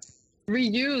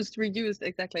 Reused,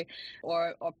 exactly,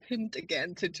 or pimped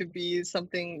again to be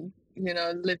something,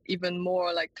 live even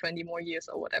more, like 20 more years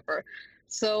or whatever.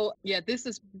 So yeah, this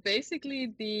is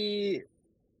basically the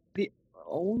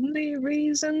only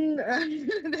reason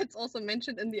that's also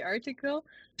mentioned in the article.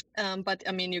 But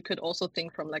I mean, you could also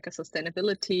think from like a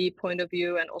sustainability point of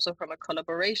view and also from a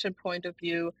collaboration point of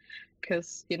view,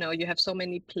 because, you have so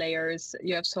many players,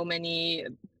 you have so many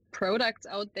products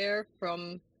out there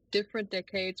from different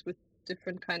decades with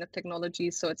different kind of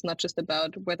technologies. So it's not just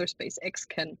about whether SpaceX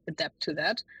can adapt to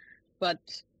that, but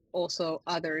also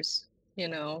others,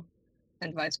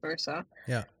 and vice versa.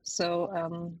 Yeah.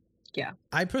 So, yeah.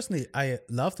 I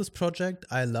love this project.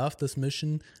 I love this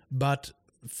mission, but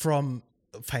from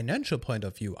a financial point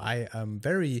of view, I am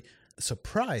very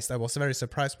surprised. I was very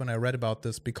surprised when I read about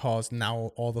this, because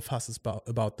now all the fuss is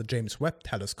about the James Webb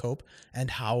Telescope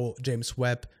and how James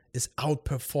Webb is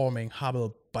outperforming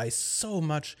Hubble by so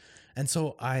much. And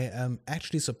so I am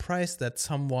actually surprised that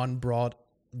someone brought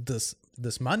this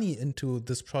money into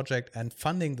this project and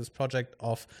funding this project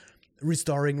of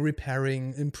restoring,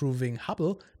 repairing, improving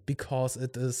Hubble, because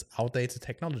it is outdated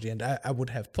technology. And I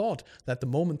would have thought that the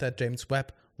moment that James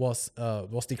Webb was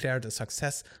declared a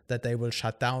success, that they will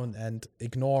shut down and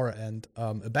ignore and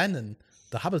abandon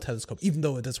the Hubble telescope, even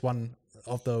though it is one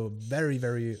of the very,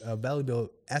 very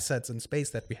valuable assets in space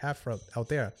that we have out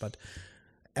there. But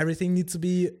everything needs to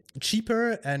be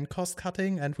cheaper and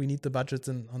cost-cutting, and we need the budgets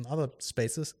on other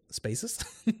spaces.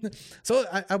 So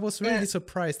I was really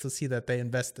surprised to see that they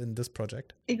invest in this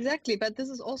project. Exactly, but this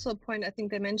is also a point I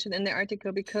think they mentioned in the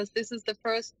article, because this is the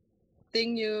first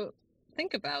thing you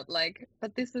think about, like,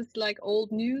 but this is like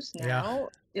old news now,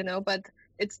 but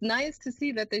it's nice to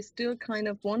see that they still kind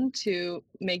of want to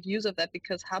make use of that,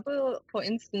 because Hubble, for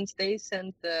instance, they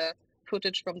sent the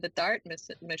footage from the DART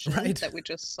mission that we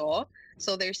just saw.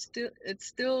 So it's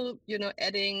still,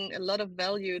 adding a lot of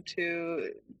value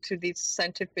to this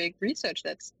scientific research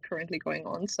that's currently going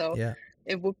on. So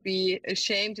it would be a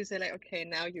shame to say, like, okay,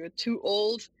 now you're too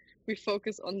old. We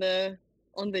focus on the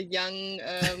young,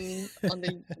 on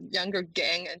the younger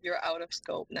gang, and you're out of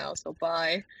scope now. So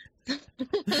bye.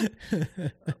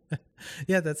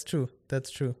 Yeah, that's true.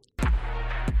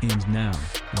 And now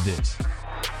this.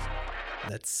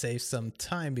 Let's save some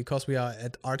time, because we are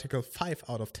at article 5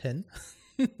 out of 10.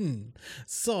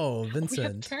 So,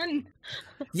 Vincent. We have 10.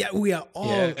 Yeah, we are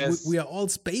all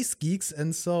space geeks,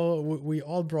 and so we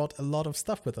all brought a lot of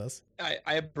stuff with us.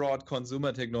 I brought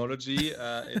consumer technology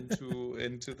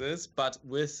into this, but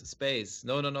with space.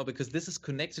 No, because this is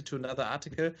connected to another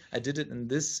article. I did it in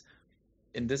this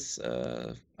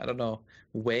I don't know,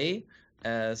 way.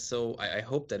 So I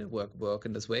hope that it work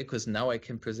in this way, because now I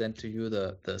can present to you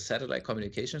the satellite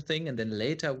communication thing, and then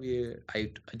later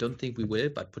I don't think we will,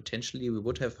 but potentially we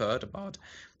would have heard about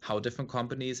how different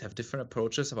companies have different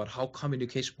approaches about how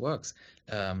communication works.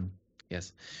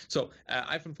 Yes. So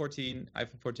iPhone 14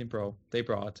 Pro, they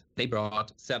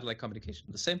brought satellite communication.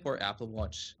 The same for Apple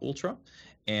Watch Ultra,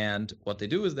 and what they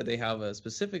do is that they have a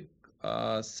specific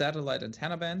satellite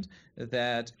antenna band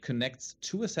that connects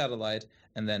to a satellite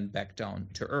and then back down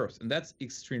to Earth. And that's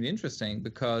extremely interesting,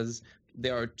 because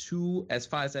there are as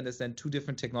far as I understand, two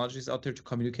different technologies out there to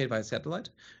communicate via satellite.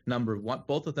 Number one,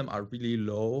 both of them are really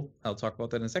low. I'll talk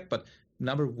about that in a sec. But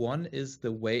number one is the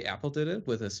way Apple did it,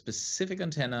 with a specific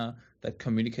antenna that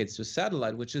communicates to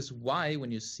satellite, which is why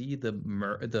when you see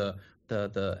the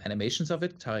animations of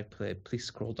it, Tarek, please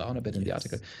scroll down a bit in the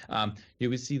article. You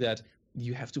will see that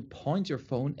you have to point your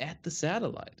phone at the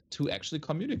satellite to actually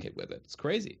communicate with it. It's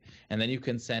crazy. And then you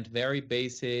can send very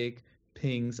basic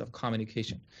pings of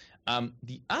communication.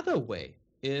 The other way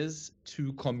is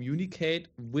to communicate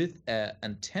with an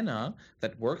antenna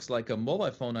that works like a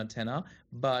mobile phone antenna,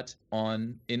 but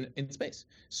in space.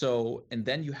 So, and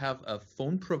then you have a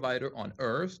phone provider on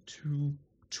Earth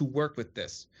to work with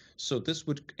this. So this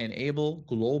would enable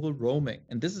global roaming.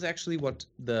 And this is actually what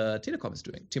the Telekom is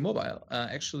doing. T-Mobile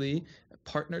actually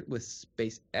partnered with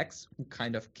SpaceX, who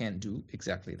kind of can do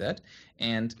exactly that.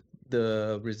 And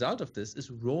the result of this is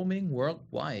roaming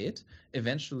worldwide,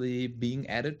 eventually being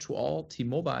added to all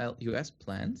T-Mobile US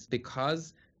plans,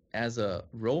 because as a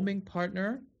roaming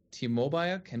partner,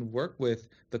 T-Mobile can work with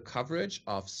the coverage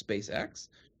of SpaceX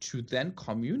to then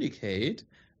communicate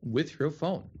with your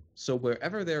phone. So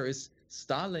wherever there is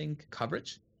Starlink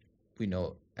coverage, we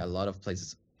know a lot of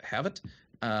places have it,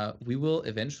 we will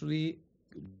eventually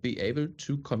be able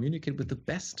to communicate with the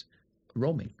best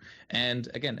roaming. And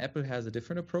again, Apple has a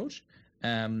different approach.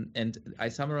 And I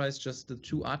summarized just the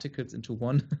two articles into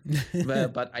one,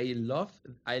 but I love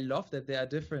that there are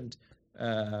different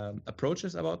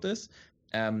approaches about this.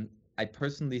 I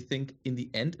personally think in the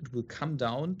end it will come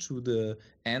down to the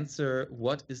answer: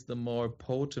 what is the more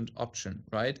potent option,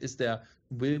 right?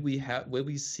 Will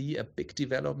we see a big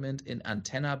development in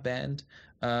antenna band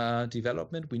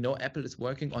development? We know Apple is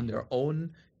working on their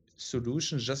own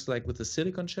solutions, just like with the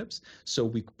silicon chips. So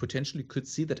we potentially could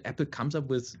see that Apple comes up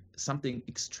with something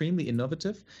extremely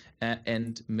innovative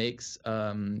and makes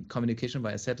communication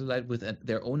via satellite with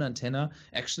their own antenna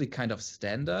actually kind of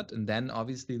standard. And then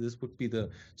obviously this would be the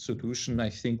solution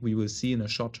I think we will see in a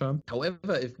short term.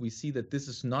 However, if we see that this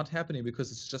is not happening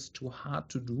because it's just too hard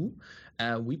to do,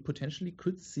 we potentially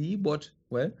could see what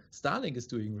Starlink is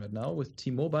doing right now with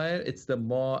T-Mobile. It's the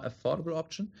more affordable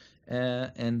option,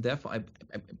 and therefore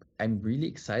I'm really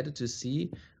excited to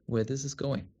see where this is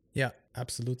going. Yeah,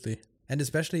 absolutely. And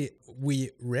especially, we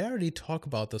rarely talk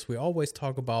about this. We always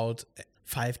talk about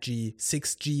 5G,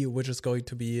 6G, which is going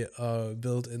to be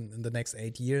built in the next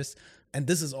 8 years. And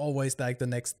this is always like the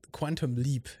next quantum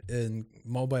leap in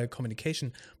mobile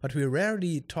communication. But we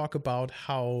rarely talk about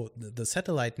how the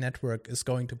satellite network is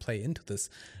going to play into this.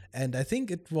 And I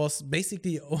think it was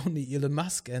basically only Elon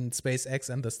Musk and SpaceX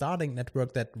and the Starlink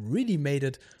network that really made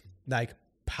it like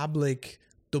public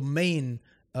domain,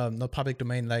 not public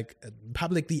domain, like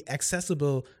publicly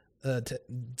accessible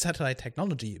satellite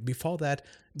technology. Before that,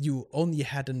 you only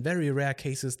had in very rare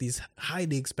cases these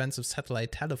highly expensive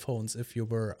satellite telephones if you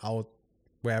were out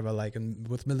wherever, like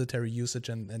with military usage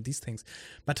and these things.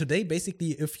 But today,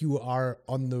 basically, if you are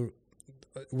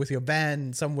with your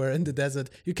van somewhere in the desert,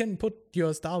 you can put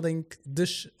your Starlink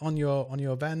dish on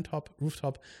your van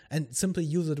rooftop and simply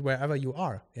use it wherever you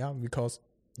are. Yeah, because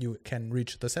you can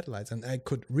reach the satellites. And I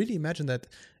could really imagine that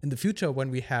in the future, when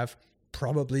we have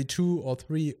probably 2 or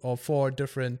 3 or 4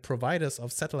 different providers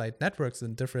of satellite networks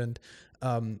in different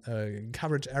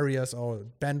coverage areas or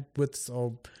bandwidths,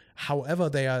 or however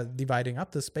they are dividing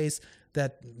up the space,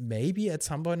 that maybe at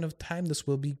some point of time this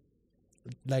will be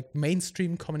like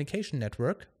mainstream communication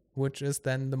network, which is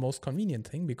then the most convenient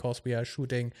thing, because we are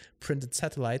shooting printed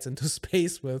satellites into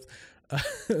space with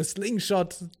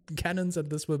slingshot cannons, and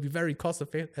this will be very cost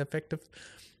effective.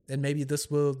 And maybe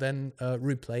this will then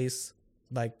replace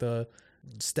like the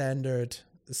standard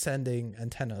sending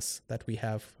antennas that we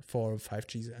have for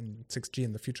 5G and 6G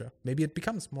in the future. Maybe it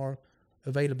becomes more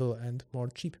available and more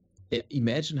cheap.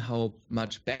 Imagine how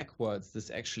much backwards this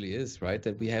actually is, right?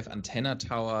 That we have antenna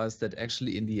towers that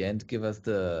actually in the end give us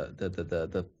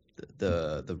the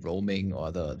roaming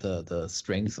or the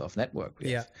strength of network.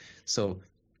 Yeah. So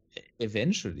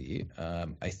eventually,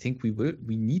 I think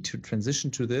we need to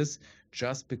transition to this,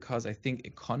 just because I think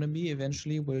economy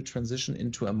eventually will transition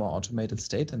into a more automated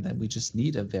state, and then we just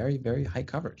need a very, very high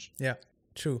coverage. Yeah,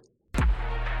 true.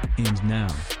 And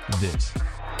now this.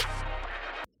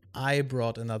 I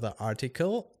brought another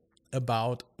article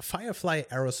about Firefly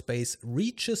Aerospace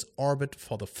reaches orbit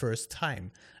for the first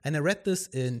time. And I read this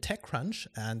in TechCrunch,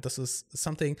 and this is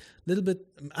something a little bit,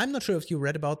 I'm not sure if you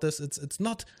read about this. It's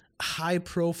not high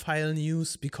profile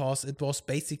news, because it was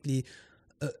basically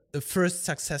a first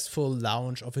successful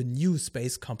launch of a new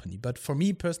space company. But for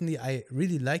me personally, I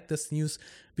really like this news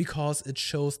because it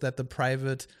shows that the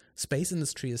private space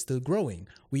industry is still growing.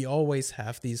 We always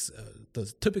have these the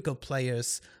typical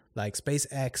players like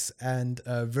SpaceX and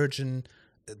Virgin,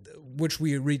 which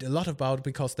we read a lot about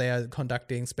because they are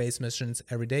conducting space missions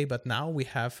every day. But now we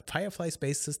have Firefly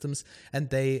Space Systems, and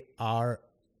they are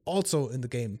also in the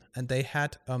game. And they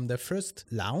had their first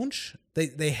launch.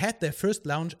 They had their first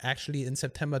launch actually in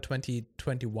September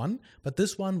 2021, but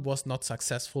this one was not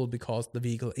successful because the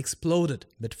vehicle exploded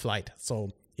mid-flight.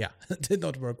 So yeah, it did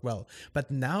not work well. But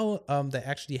now they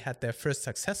actually had their first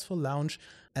successful launch,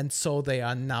 and so they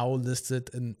are now listed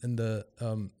in the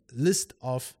list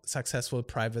of successful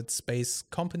private space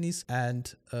companies.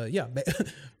 And yeah,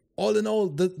 all in all,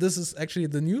 this is actually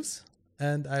the news.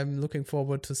 and I'm looking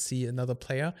forward to see another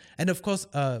player. And of course,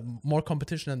 more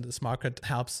competition in this market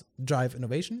helps drive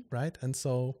innovation, right? And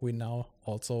so we now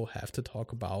also have to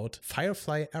talk about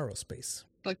Firefly Aerospace.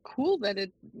 But cool that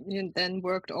it then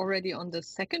worked already on the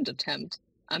second attempt.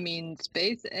 I mean,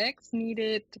 SpaceX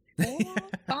needed 4,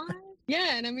 5.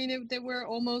 Yeah, and I mean, they were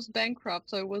almost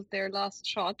bankrupt, so it was their last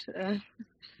shot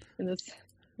in this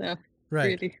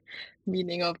really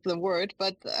meaning of the word.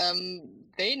 But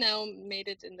they now made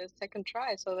it in the second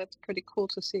try, so that's pretty cool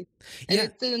to see. And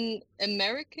it's an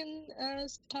American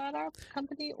startup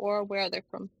company, or where are they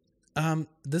from?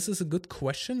 This is a good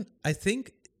question. I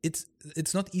think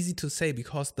it's not easy to say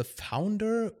because the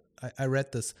founder, I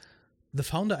read this. The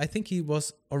founder, I think he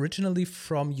was originally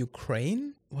from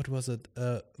Ukraine. What was it?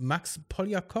 Max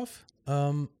Polyakov.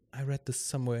 I read this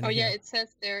somewhere in here. It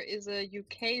says there is a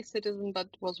UK citizen but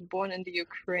was born in the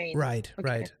Ukraine. Right.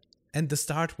 And the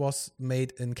start was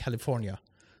made in California.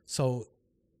 So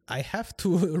I have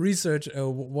to research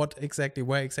where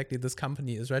exactly this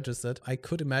company is registered. I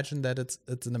could imagine that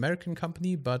it's an American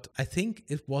company, but I think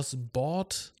it was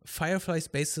bought Firefly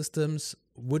Space Systems,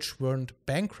 which weren't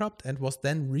bankrupt, and was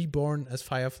then reborn as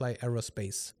Firefly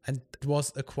Aerospace. And it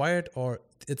was acquired, or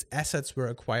its assets were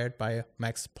acquired by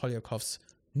Max Polyakov's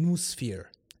Noosphere.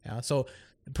 Yeah, so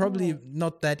probably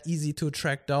not that easy to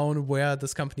track down where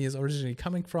this company is originally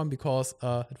coming from, because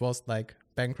it was like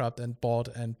bankrupt and bought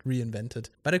and reinvented.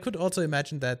 But I could also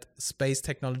imagine that space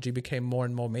technology became more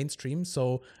and more mainstream.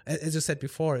 So as you said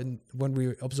before, when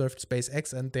we observed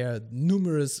SpaceX and their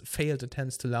numerous failed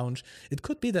attempts to launch, it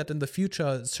could be that in the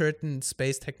future certain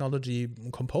space technology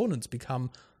components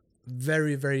become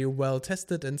very, very well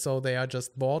tested, and so they are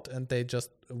just bought and they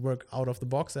just work out of the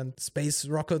box, and space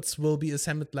rockets will be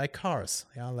assembled like cars,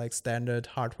 like standard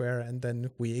hardware, and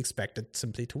then we expect it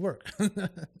simply to work.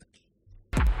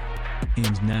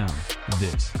 And now,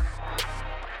 this.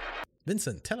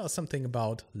 Vincent, tell us something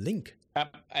about Link.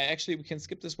 We can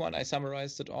skip this one. I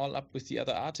summarized it all up with the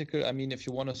other article. I mean, if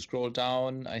you want to scroll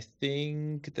down, I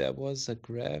think there was a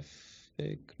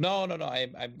graphic. No.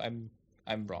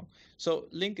 I'm wrong. So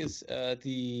Link is one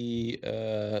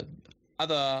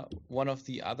of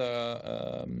the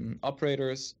other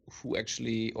operators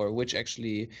which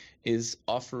actually is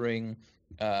offering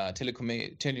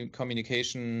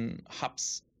telecommunication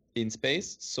hubs in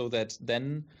space, so that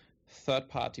then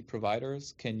third-party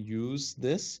providers can use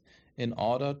this in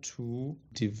order to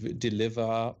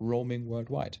deliver roaming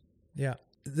worldwide. Yeah,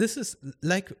 this is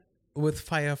like with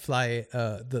Firefly,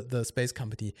 the space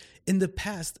company. In the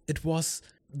past, it was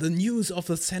the news of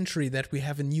the century that we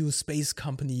have a new space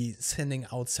company sending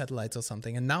out satellites or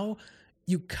something. And now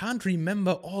you can't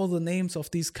remember all the names of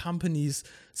these companies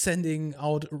sending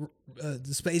out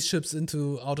spaceships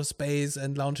into outer space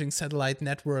and launching satellite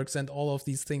networks and all of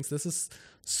these things. This is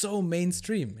so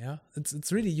mainstream. Yeah,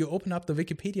 it's really, you open up the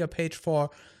Wikipedia page for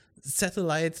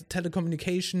satellite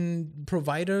telecommunication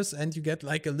providers and you get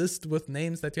like a list with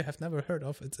names that you have never heard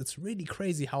of. It's really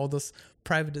crazy how this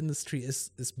private industry is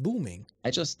booming.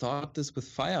 I just thought this with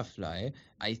Firefly.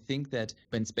 I think that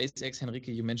when SpaceX, Henrike,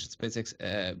 you mentioned SpaceX,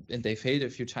 and they failed a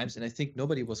few times, and I think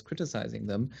nobody was criticizing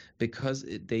them because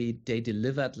they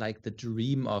delivered like the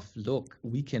dream of, look,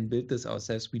 we can build this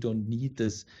ourselves. We don't need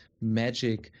this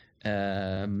magic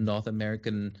North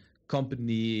American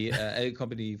company, a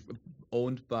company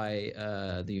owned by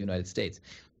the United States.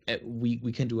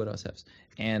 We can do it ourselves.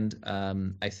 And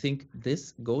I think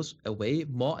this goes away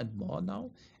more and more now.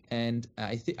 And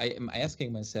I am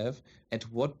asking myself at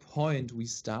what point we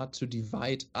start to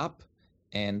divide up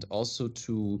and also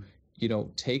to,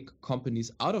 take companies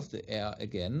out of the air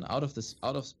again, out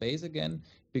of space again,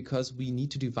 because we need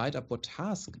to divide up what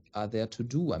tasks are there to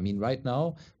do. I mean, right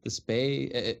now,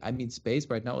 space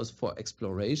right now is for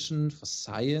exploration, for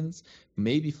science,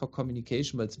 maybe for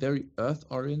communication, but it's very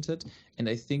Earth-oriented. And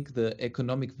I think the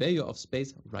economic value of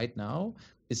space right now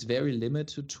is very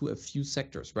limited to a few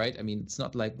sectors, right? I mean, it's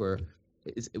not like we're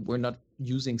not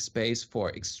using space for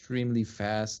extremely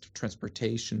fast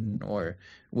transportation,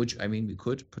 which we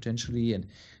could potentially, and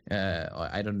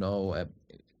I don't know,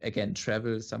 again,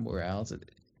 travel somewhere else.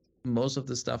 Most of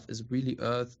the stuff is really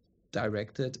Earth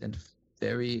directed and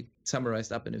very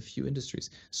summarized up in a few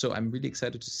industries. So I'm really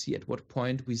excited to see at what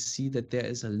point we see that there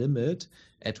is a limit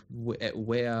at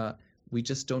where we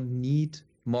just don't need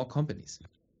more companies.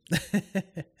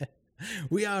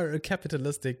 We are a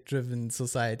capitalistic driven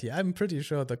society. I'm pretty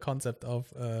sure the concept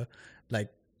of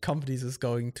companies is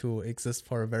going to exist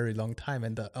for a very long time.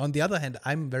 And on the other hand,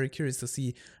 I'm very curious to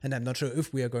see, and I'm not sure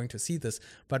if we are going to see this,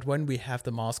 but when we have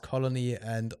the Mars colony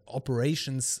and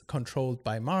operations controlled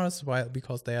by Mars,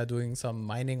 because they are doing some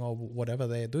mining or whatever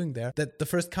they are doing there, that the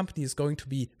first company is going to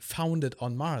be founded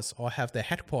on Mars or have their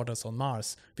headquarters on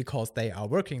Mars because they are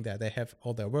working there. They have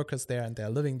all their workers there and they're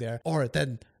living there. Or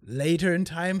then later in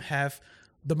time have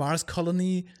the Mars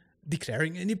colony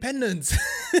declaring independence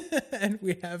and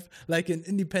we have like an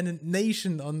independent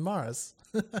nation on Mars.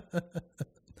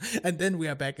 And then we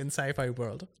are back in sci-fi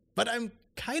world. But I'm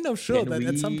kind of sure that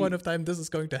at some point of time this is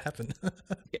going to happen.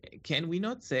 Can we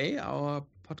not say our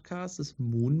podcast is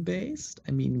moon-based?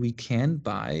 I mean, we can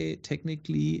buy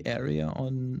technically area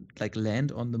on like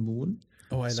land on the moon.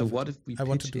 Oh, so what if we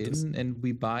pitch in and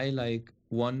we buy like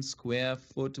 1 square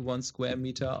foot, 1 square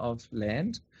meter of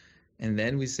land? And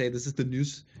then we say, this is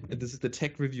the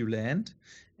tech review land.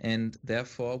 And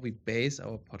therefore we base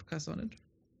our podcast on it.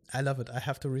 I love it. I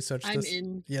have to research this. I'm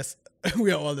in. Yes,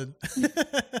 we are all in.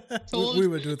 we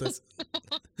will do this.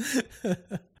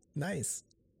 Nice.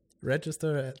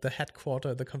 Register at the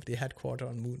company headquarter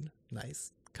on Moon.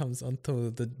 Nice. Comes onto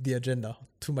the agenda,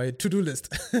 to my to-do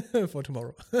list for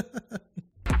tomorrow.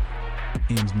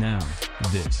 And now,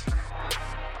 this.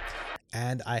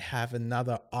 And I have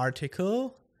another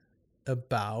article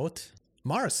about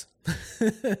Mars.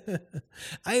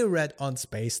 I read on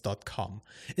space.com.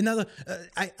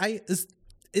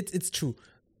 It's true.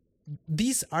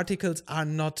 These articles are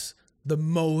not the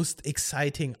most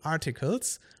exciting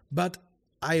articles, but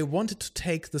I wanted to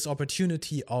take this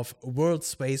opportunity of World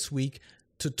Space Week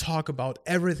to talk about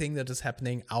everything that is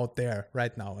happening out there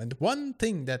right now. And one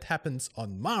thing that happens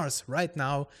on Mars right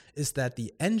now is that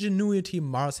the Ingenuity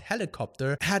Mars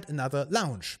helicopter had another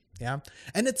launch. Yeah,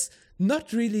 and it's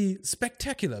not really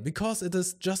spectacular because it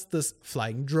is just this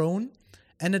flying drone,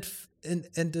 and it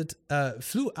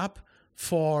flew up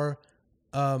for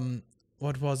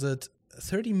what was it,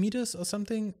 30 meters or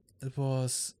something? It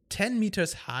was 10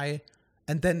 meters high,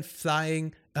 and then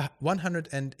flying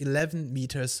 111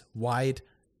 meters wide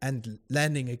and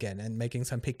landing again and making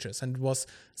some pictures. And it was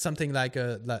something like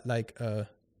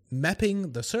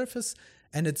mapping the surface.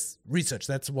 And it's research.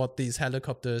 That's what these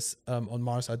helicopters on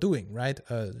Mars are doing, right?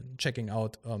 Checking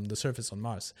out the surface on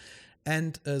Mars.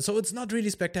 And so it's not really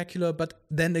spectacular, but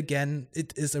then again,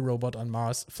 it is a robot on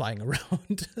Mars flying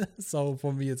around. So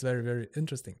for me, it's very, very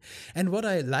interesting. And what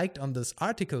I liked on this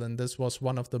article, and this was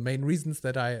one of the main reasons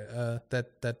that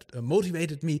that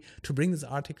motivated me to bring this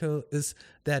article, is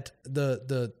that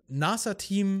the NASA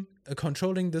team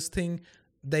controlling this thing,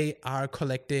 they are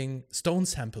collecting stone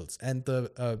samples, and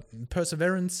the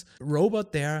Perseverance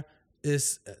robot there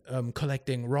is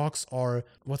collecting rocks, or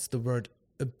what's the word?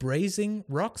 Abrasing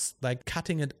rocks, like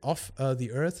cutting it off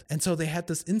the Earth. And so they had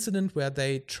this incident where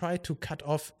they tried to cut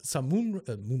off some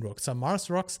some Mars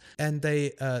rocks, and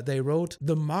they wrote,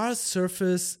 the Mars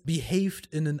surface behaved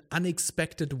in an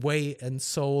unexpected way, and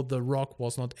so the rock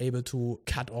was not able to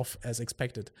cut off as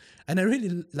expected. And I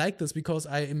really like this because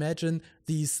I imagine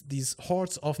these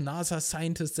hordes of NASA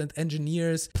scientists and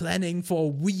engineers planning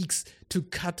for weeks to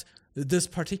cut this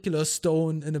particular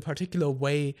stone in a particular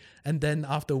way, and then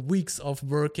after weeks of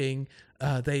working,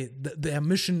 their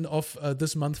mission of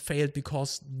this month failed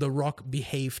because the rock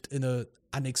behaved in a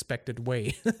unexpected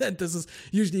way. And this is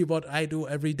usually what I do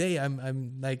every day.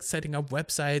 I'm like setting up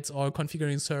websites or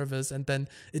configuring servers, and then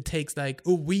it takes like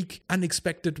a week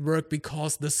unexpected work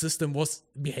because the system was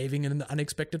behaving in an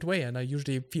unexpected way. And I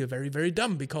usually feel very, very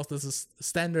dumb because this is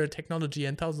standard technology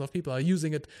and thousands of people are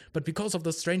using it. But because of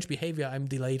the strange behavior, I'm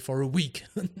delayed for a week.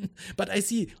 But I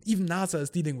see even NASA is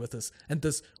dealing with this, and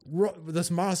this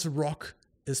Mars rock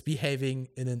is behaving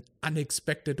in an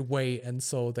unexpected way, and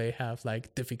so they have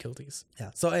like difficulties. Yeah,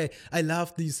 so I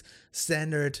love these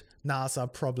standard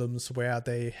NASA problems where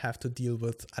they have to deal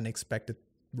with unexpected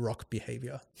rock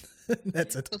behavior.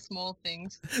 That's it. The small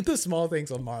things. The small things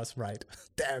on Mars, right?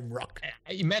 Damn rock.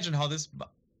 Imagine how this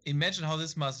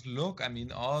must look. I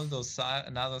mean, all those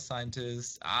NASA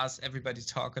scientists, us, everybody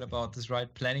talking about this,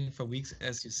 right? Planning for weeks,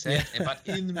 as you said, but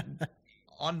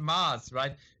on Mars,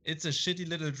 right? It's a shitty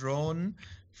little drone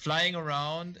flying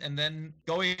around and then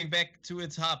going back to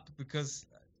its hub because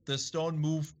the stone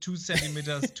moved 2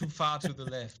 centimeters too far to the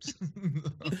left.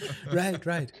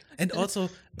 Right. And also,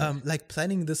 like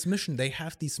planning this mission, they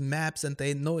have these maps and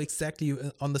they know exactly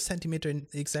on the centimeter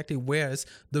exactly where is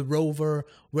the rover,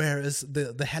 where is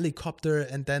the helicopter,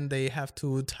 and then they have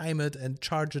to time it and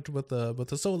charge it with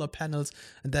the solar panels,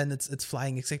 and then it's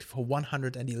flying exactly for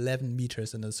 111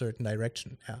 meters in a certain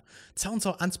direction. Yeah, it sounds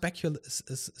so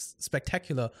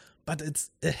spectacular, but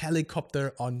it's a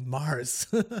helicopter on Mars.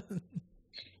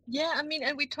 Yeah, I mean,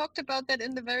 and we talked about that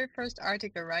in the very first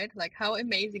article, right? Like how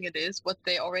amazing it is what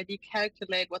they already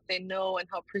calculate, what they know, and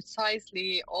how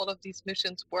precisely all of these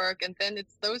missions work. And then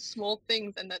it's those small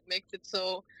things, and that makes it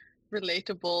so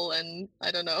relatable and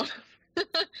I don't know,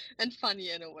 and funny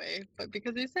in a way. But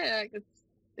because you say like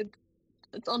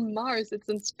it's on Mars, it's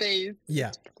in space, Yeah.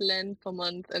 it's planned for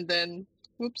months, and then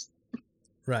whoops.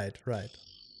 Right.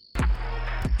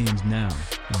 And now,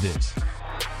 this.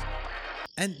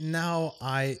 And now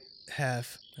I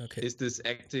have... Okay, Is this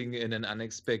acting in an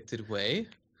unexpected way?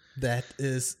 that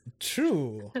is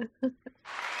true. Can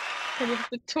you have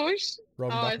the tush?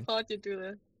 Wrong Oh, I button. thought you'd do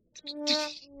the.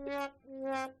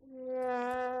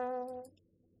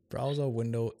 Browser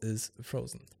window is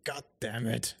frozen. God damn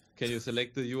it. Can you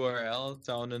select the URL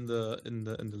down in the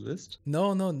list?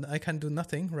 No, I can do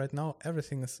nothing right now.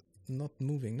 Everything is not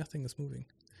moving. Nothing is moving.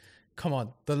 Come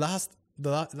on. The last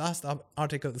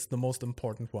article is the most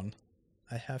important one.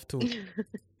 I have to...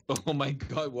 Oh my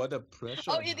god, what a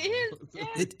pressure. Oh, it is. Yeah.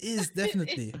 It is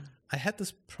definitely. I had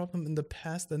this problem in the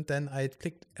past, and then I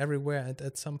clicked everywhere, and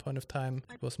at some point of time,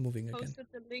 it was moving again. Posted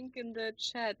the link in the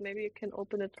chat. Maybe you can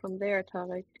open it from there,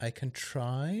 Tarek. I can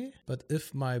try, but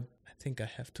I think I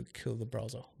have to kill the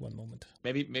browser. One moment.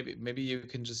 Maybe you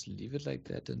can just leave it like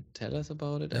that and tell us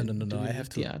about it. No, and no, I delete have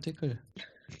the to- article.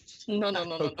 No.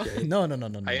 Okay. No.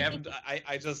 I haven't.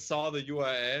 I just saw the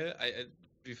URL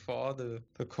before the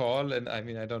call, and I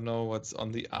mean I don't know what's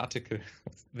on the article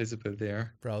visible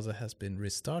there. Browser has been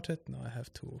restarted. Now I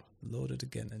have to load it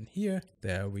again in here.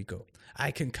 There we go.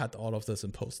 I can cut all of this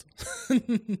in post.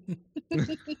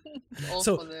 All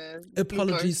So, for the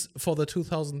Apologies for the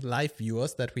 2,000 live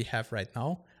viewers that we have right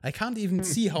now. I can't even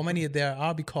see how many there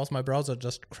are because my browser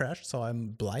just crashed, so I'm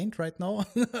blind right now.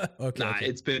 Okay.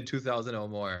 It's been 2,000 or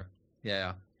more.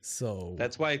 Yeah, So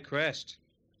that's why it crashed.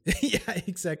 yeah,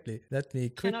 exactly. Let me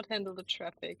quick. Cannot handle the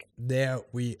traffic. There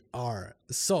we are.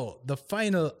 So the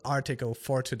final article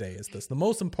for today is this, the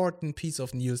most important piece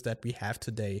of news that we have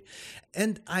today.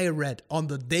 And I read on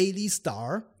the Daily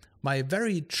Star, my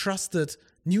very trusted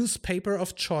newspaper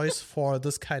of choice for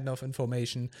this kind of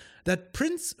information, that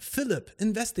Prince Philip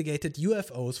investigated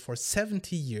UFOs for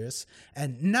 70 years,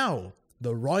 and now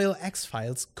the Royal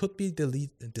X-Files could be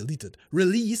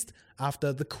released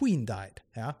after the Queen died.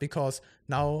 Yeah, because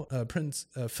now Prince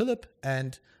Philip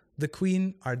and the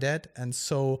Queen are dead, and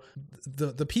so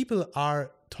the people are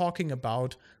talking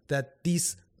about that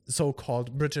these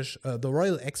so-called British, the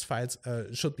Royal X-Files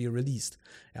should be released.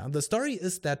 Yeah, the story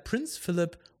is that Prince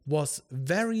Philip was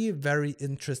very, very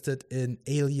interested in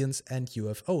aliens and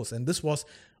UFOs, and this was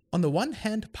on the one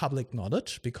hand public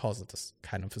knowledge because it is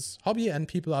kind of his hobby and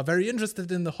people are very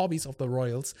interested in the hobbies of the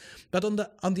royals, but on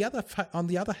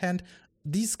the other hand,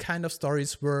 these kind of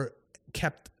stories were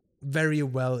kept very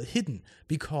well hidden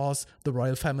because the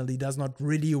royal family does not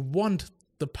really want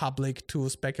the public to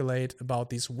speculate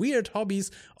about these weird hobbies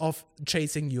of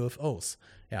chasing UFOs.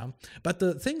 Yeah, but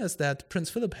the thing is that Prince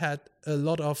Philip had a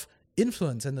lot of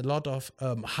influence and a lot of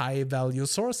high value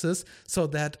sources, so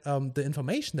that the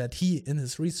information that he in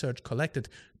his research collected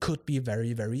could be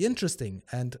very, very interesting.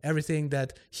 And everything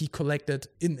that he collected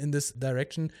in this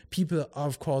direction, people are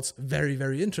of course very,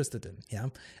 very interested in. Yeah,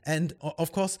 and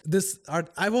of course this art,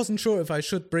 I wasn't sure if I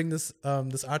should bring this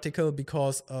this article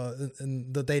because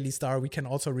in the Daily Star we can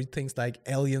also read things like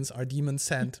aliens are demons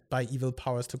sent by evil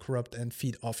powers to corrupt and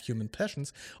feed off human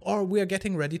passions, or we are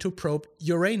getting ready to probe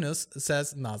Uranus,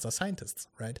 says NASA scientists.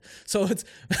 Right, so it's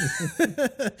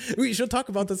we should talk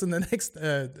about this in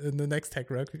the next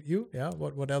tech review. Yeah,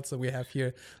 what else do we have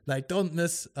here? Like, don't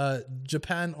miss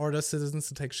Japan orders citizens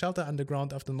to take shelter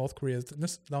underground after North Korea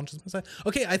launches missile.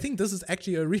 Okay, I think this is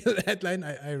actually a real headline.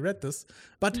 I read this,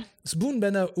 but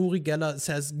Spoonbender Uri Geller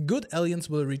says good aliens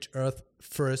will reach Earth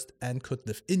first and could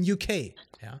live in UK.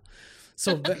 Yeah.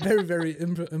 So very, very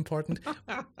important.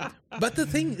 But the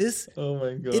thing is, Oh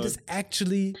my god. it is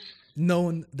actually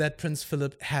known that Prince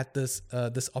Philip had this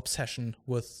this obsession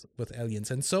with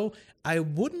aliens, and so I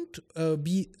wouldn't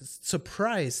be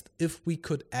surprised if we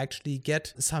could actually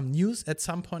get some news at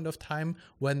some point of time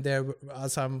when there are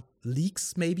some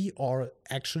leaks, maybe, or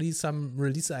actually some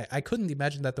release. I couldn't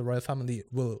imagine that the royal family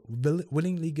will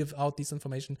willingly give out this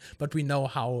information, but we know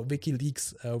how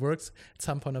WikiLeaks works. At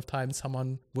some point of time,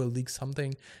 someone will leak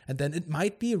something, and then it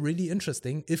might be really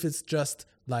interesting if it's just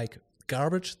like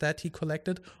garbage that he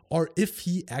collected, or if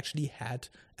he actually had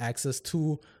access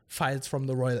to files from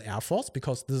the Royal Air Force,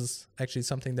 because this is actually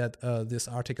something that this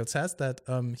article says, that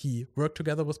he worked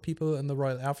together with people in the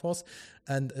Royal Air Force,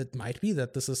 and it might be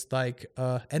that this is like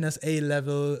NSA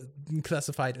level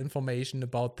classified information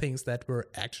about things that were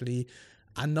actually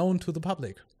unknown to the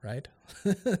public, right?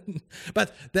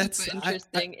 But that's Super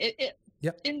interesting.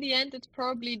 Yep. In the end, it's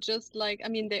probably just like, I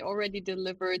mean, they already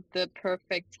delivered the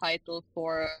perfect title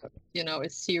for, a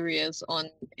series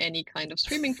on any kind of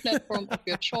streaming platform of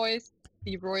your choice.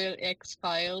 The Royal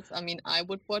X-Files. I mean, I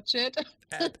would watch it.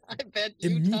 I bet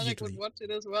you, Tarek, would watch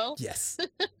it as well. Yes,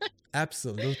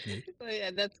 absolutely. So yeah,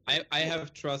 that's. I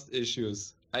have trust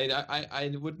issues.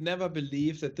 I would never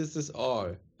believe that this is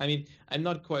all. I mean, I'm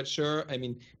not quite sure. I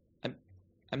mean,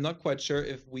 I'm not quite sure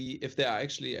if there are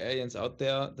actually aliens out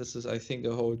there. This is, I think,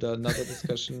 a whole another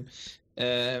discussion.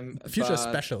 Future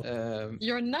special.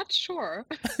 You're not sure.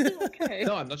 Okay.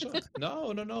 No, I'm not sure.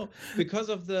 No. Because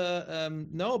of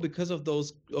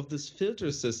this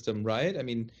filter system, right? I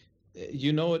mean,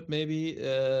 it maybe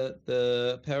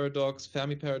the paradox,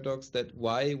 Fermi paradox, that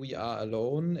why we are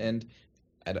alone, and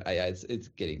it's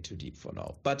getting too deep for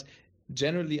now. But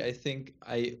generally, I think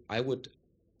I would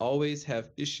always have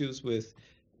issues with,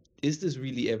 is this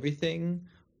really everything,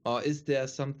 or is there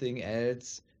something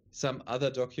else? Some other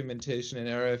documentation in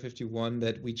Area 51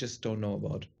 that we just don't know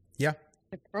about. Yeah.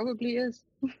 It probably is.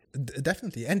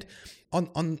 Definitely. And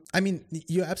I mean,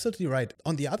 you're absolutely right.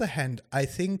 On the other hand, I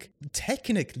think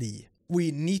technically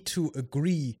we need to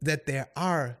agree that there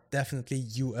are definitely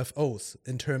UFOs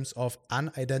in terms of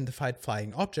unidentified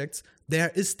flying objects.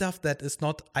 There is stuff that is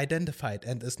not identified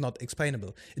and is not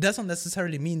explainable. It doesn't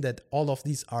necessarily mean that all of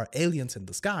these are aliens in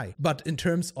the sky, but in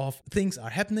terms of things are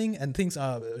happening and things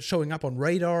are showing up on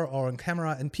radar or on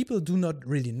camera and people do not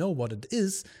really know what it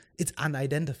is, it's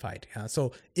unidentified. Yeah?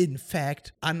 So in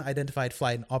fact, unidentified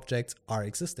flying objects are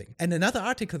existing. And another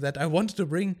article that I wanted to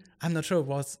bring, I'm not sure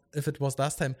if it was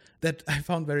last time, that I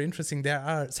found very interesting. There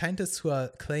are scientists who are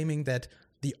claiming that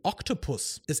the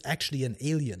octopus is actually an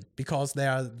alien because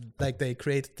they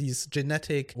create these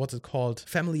genetic,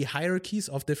 family hierarchies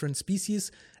of different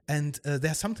species. And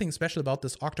there's something special about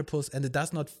this octopus, and it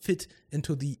does not fit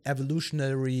into the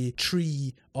evolutionary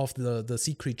tree of the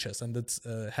sea creatures. And it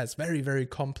has very, very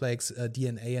complex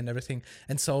DNA and everything.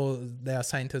 And so there are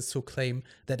scientists who claim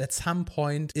that at some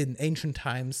point in ancient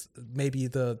times, maybe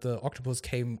the octopus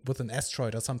came with an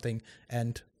asteroid or something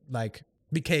and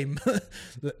became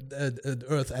an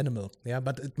Earth animal. Yeah,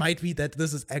 but it might be that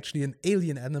this is actually an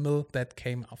alien animal that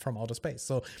came from outer space.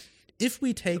 So if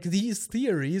we take these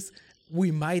theories,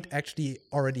 we might actually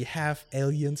already have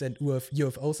aliens and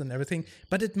UFOs and everything,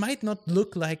 but it might not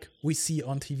look like we see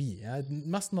on TV. Yeah? It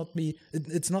must not be,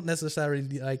 it's not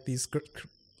necessarily like these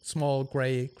small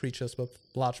gray creatures with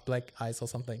large black eyes or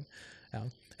something. Yeah.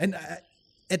 And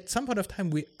at some point of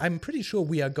time, I'm pretty sure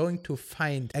we are going to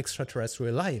find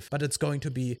extraterrestrial life, but it's going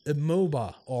to be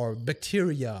amoeba or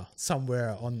bacteria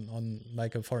somewhere on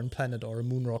like a foreign planet or a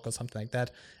moon rock or something like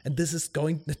that. And this is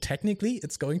technically,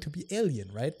 it's going to be alien,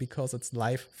 right? Because it's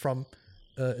life from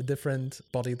a different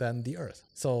body than the Earth.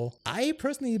 So I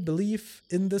personally believe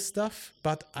in this stuff,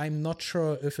 but I'm not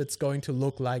sure if it's going to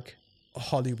look like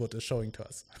Hollywood is showing to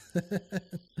us.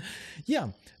 Yeah,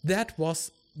 that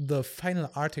was the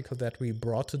final article that we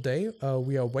brought today.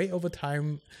 We are way over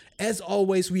time. As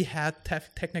always, we had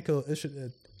technical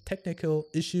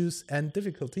issues and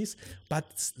difficulties,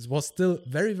 but it was still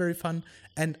very, very fun.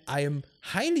 And I am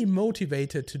highly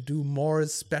motivated to do more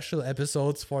special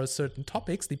episodes for certain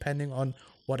topics, depending on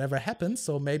whatever happens.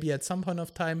 So maybe at some point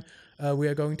of time, we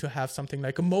are going to have something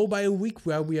like a mobile week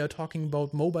where we are talking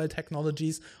about mobile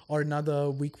technologies, or another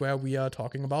week where we are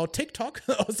talking about TikTok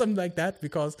or something like that,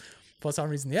 because for some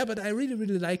reason, yeah, but I really,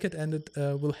 really like it, and it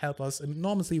will help us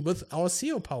enormously with our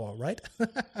SEO power, right?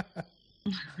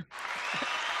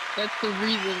 That's the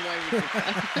reason why we did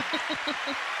that.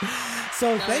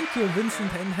 So thank you,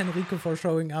 Vincent and Henrico, for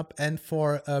showing up and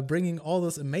for bringing all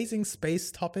those amazing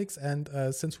space topics. And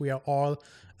since we are all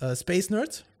space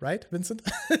nerds, right, Vincent?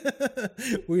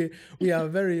 we are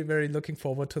very, very looking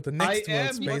forward to the next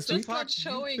World Space Week.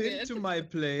 Showing You've been to my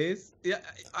place. Yeah,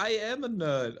 I am a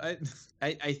nerd.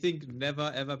 I think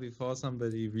never ever before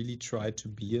somebody really tried to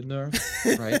be a nerd,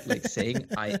 right? Like saying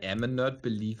I am a nerd,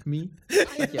 believe me.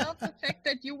 I love the fact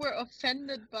that you were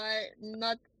offended by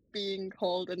not being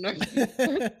called a nerd.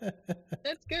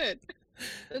 That's good.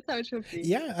 That's how it should be.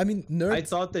 Yeah, I mean, nerds. I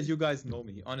thought that you guys know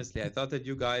me. Honestly, I thought that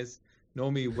you guys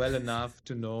know me well enough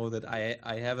to know that I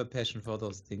have a passion for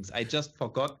those things. I just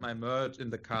forgot my merch in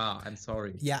the car. I'm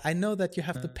sorry. Yeah, I know that you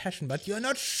have the passion, but you're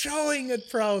not showing it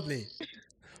proudly.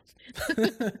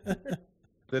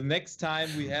 The next time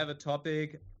we have a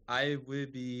topic, I will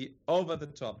be over the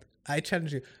top. I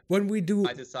challenge you. When we do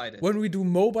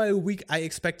Mobile Week, I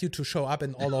expect you to show up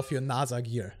in all of your NASA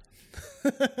gear.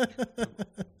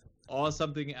 Or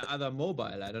something other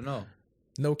mobile, I don't know.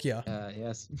 Nokia.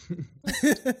 Yes.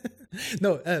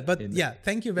 No, but yeah,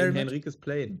 thank you very in much. Henrique's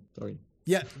plane. Sorry.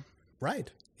 Yeah, right.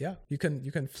 Yeah, you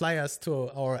can fly us to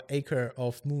our acre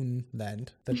of moon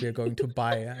land that we are going to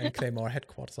buy and claim our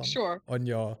headquarters on. Sure. On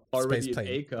your Already space an plane.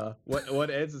 acre.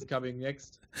 What else is coming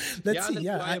next? Let's see.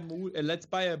 Let's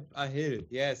buy a hill.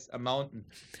 Yes, a mountain.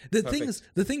 The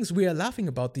Perfect. thing is, we are laughing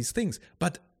about these things.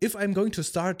 But if I'm going to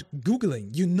start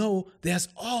Googling, there's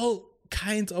all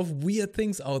kinds of weird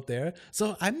things out there.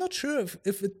 So I'm not sure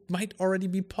if it might already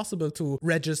be possible to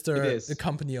register a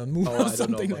company on Moon or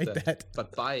something like that.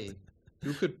 But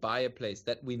you could buy a place,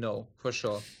 that we know for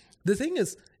sure. The thing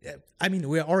is, I mean,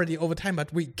 we're already over time,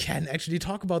 but we can actually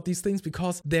talk about these things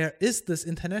because there is this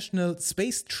international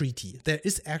space treaty. There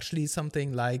is actually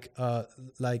something like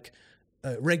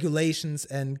regulations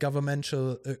and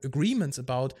governmental agreements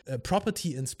about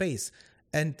property in space.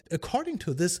 And according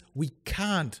to this, we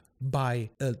can't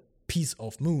buy a piece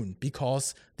of moon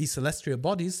because these celestial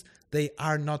bodies, they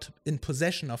are not in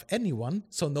possession of anyone,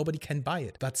 so nobody can buy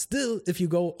it. But still, if you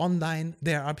go online,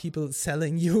 there are people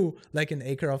selling you like an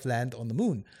acre of land on the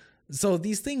moon. So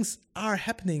these things are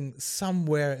happening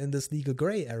somewhere in this legal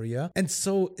gray area. And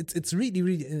so it's really,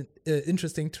 really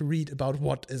interesting to read about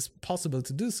what is possible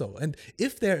to do so. And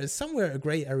if there is somewhere a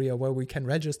gray area where we can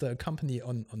register a company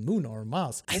on Moon or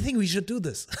Mars, I think we should do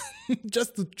this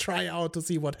just to try out to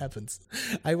see what happens.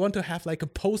 I want to have like a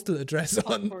postal address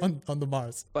on the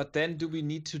Mars. But then do we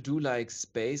need to do like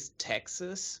space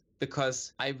taxes?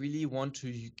 Because I really want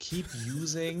to keep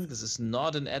using, this is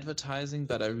not an advertising,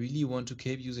 but I really want to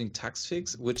keep using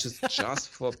TaxFix, which is just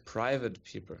for private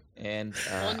people. And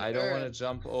I don't want to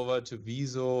jump over to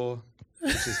Viso,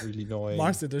 which is really annoying.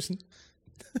 Mars edition.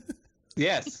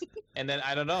 Yes. And then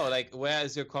I don't know, like, where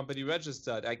is your company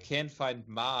registered? I can't find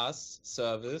Mars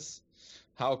service.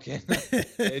 How can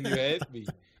you help me?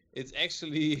 It's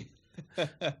actually...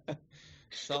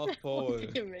 South Pole.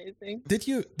 Amazing. Did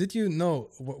you know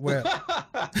where?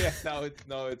 Yeah,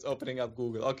 now it's opening up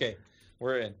Google. Okay,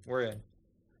 we're in.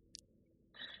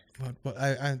 What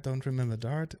I don't remember.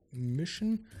 DART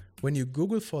mission. When you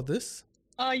Google for this.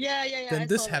 Oh yeah. Then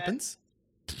this happens.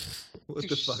 What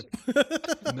the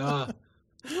fuck? Nah.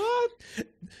 What?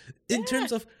 In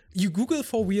terms of you Google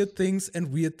for weird things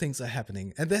and weird things are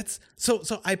happening, and that's so.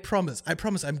 I promise.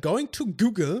 I'm going to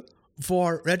Google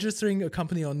for registering a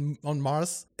company on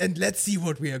Mars, and let's see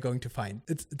what we are going to find.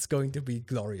 It's going to be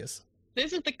glorious.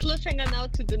 This is the cliffhanger now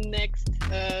to the next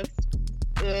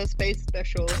space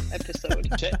special episode.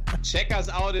 Check us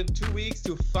out in 2 weeks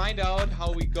to find out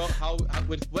how we go,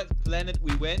 with what planet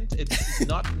we went. It's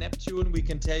not Neptune, we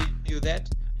can tell you that.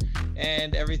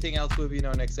 And everything else will be in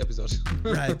our next episode.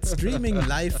 Right, streaming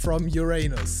live from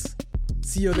Uranus.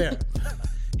 See you there.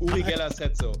 Uri Geller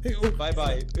said so.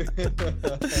 Bye-bye.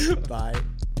 Bye.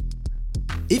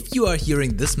 If you are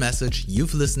hearing this message,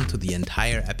 you've listened to the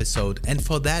entire episode, and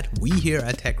for that, we here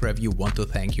at Tech Review want to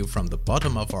thank you from the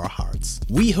bottom of our hearts.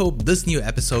 We hope this new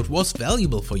episode was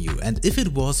valuable for you, and if it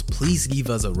was, please leave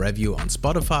us a review on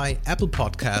Spotify, Apple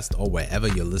Podcast, or wherever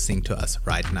you're listening to us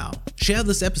right now. Share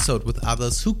this episode with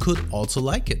others who could also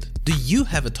like it. Do you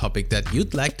have a topic that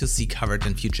you'd like to see covered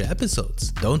in future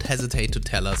episodes? Don't hesitate to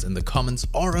tell us in the comments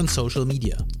or on social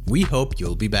media. We hope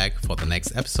you'll be back for the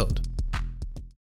next episode.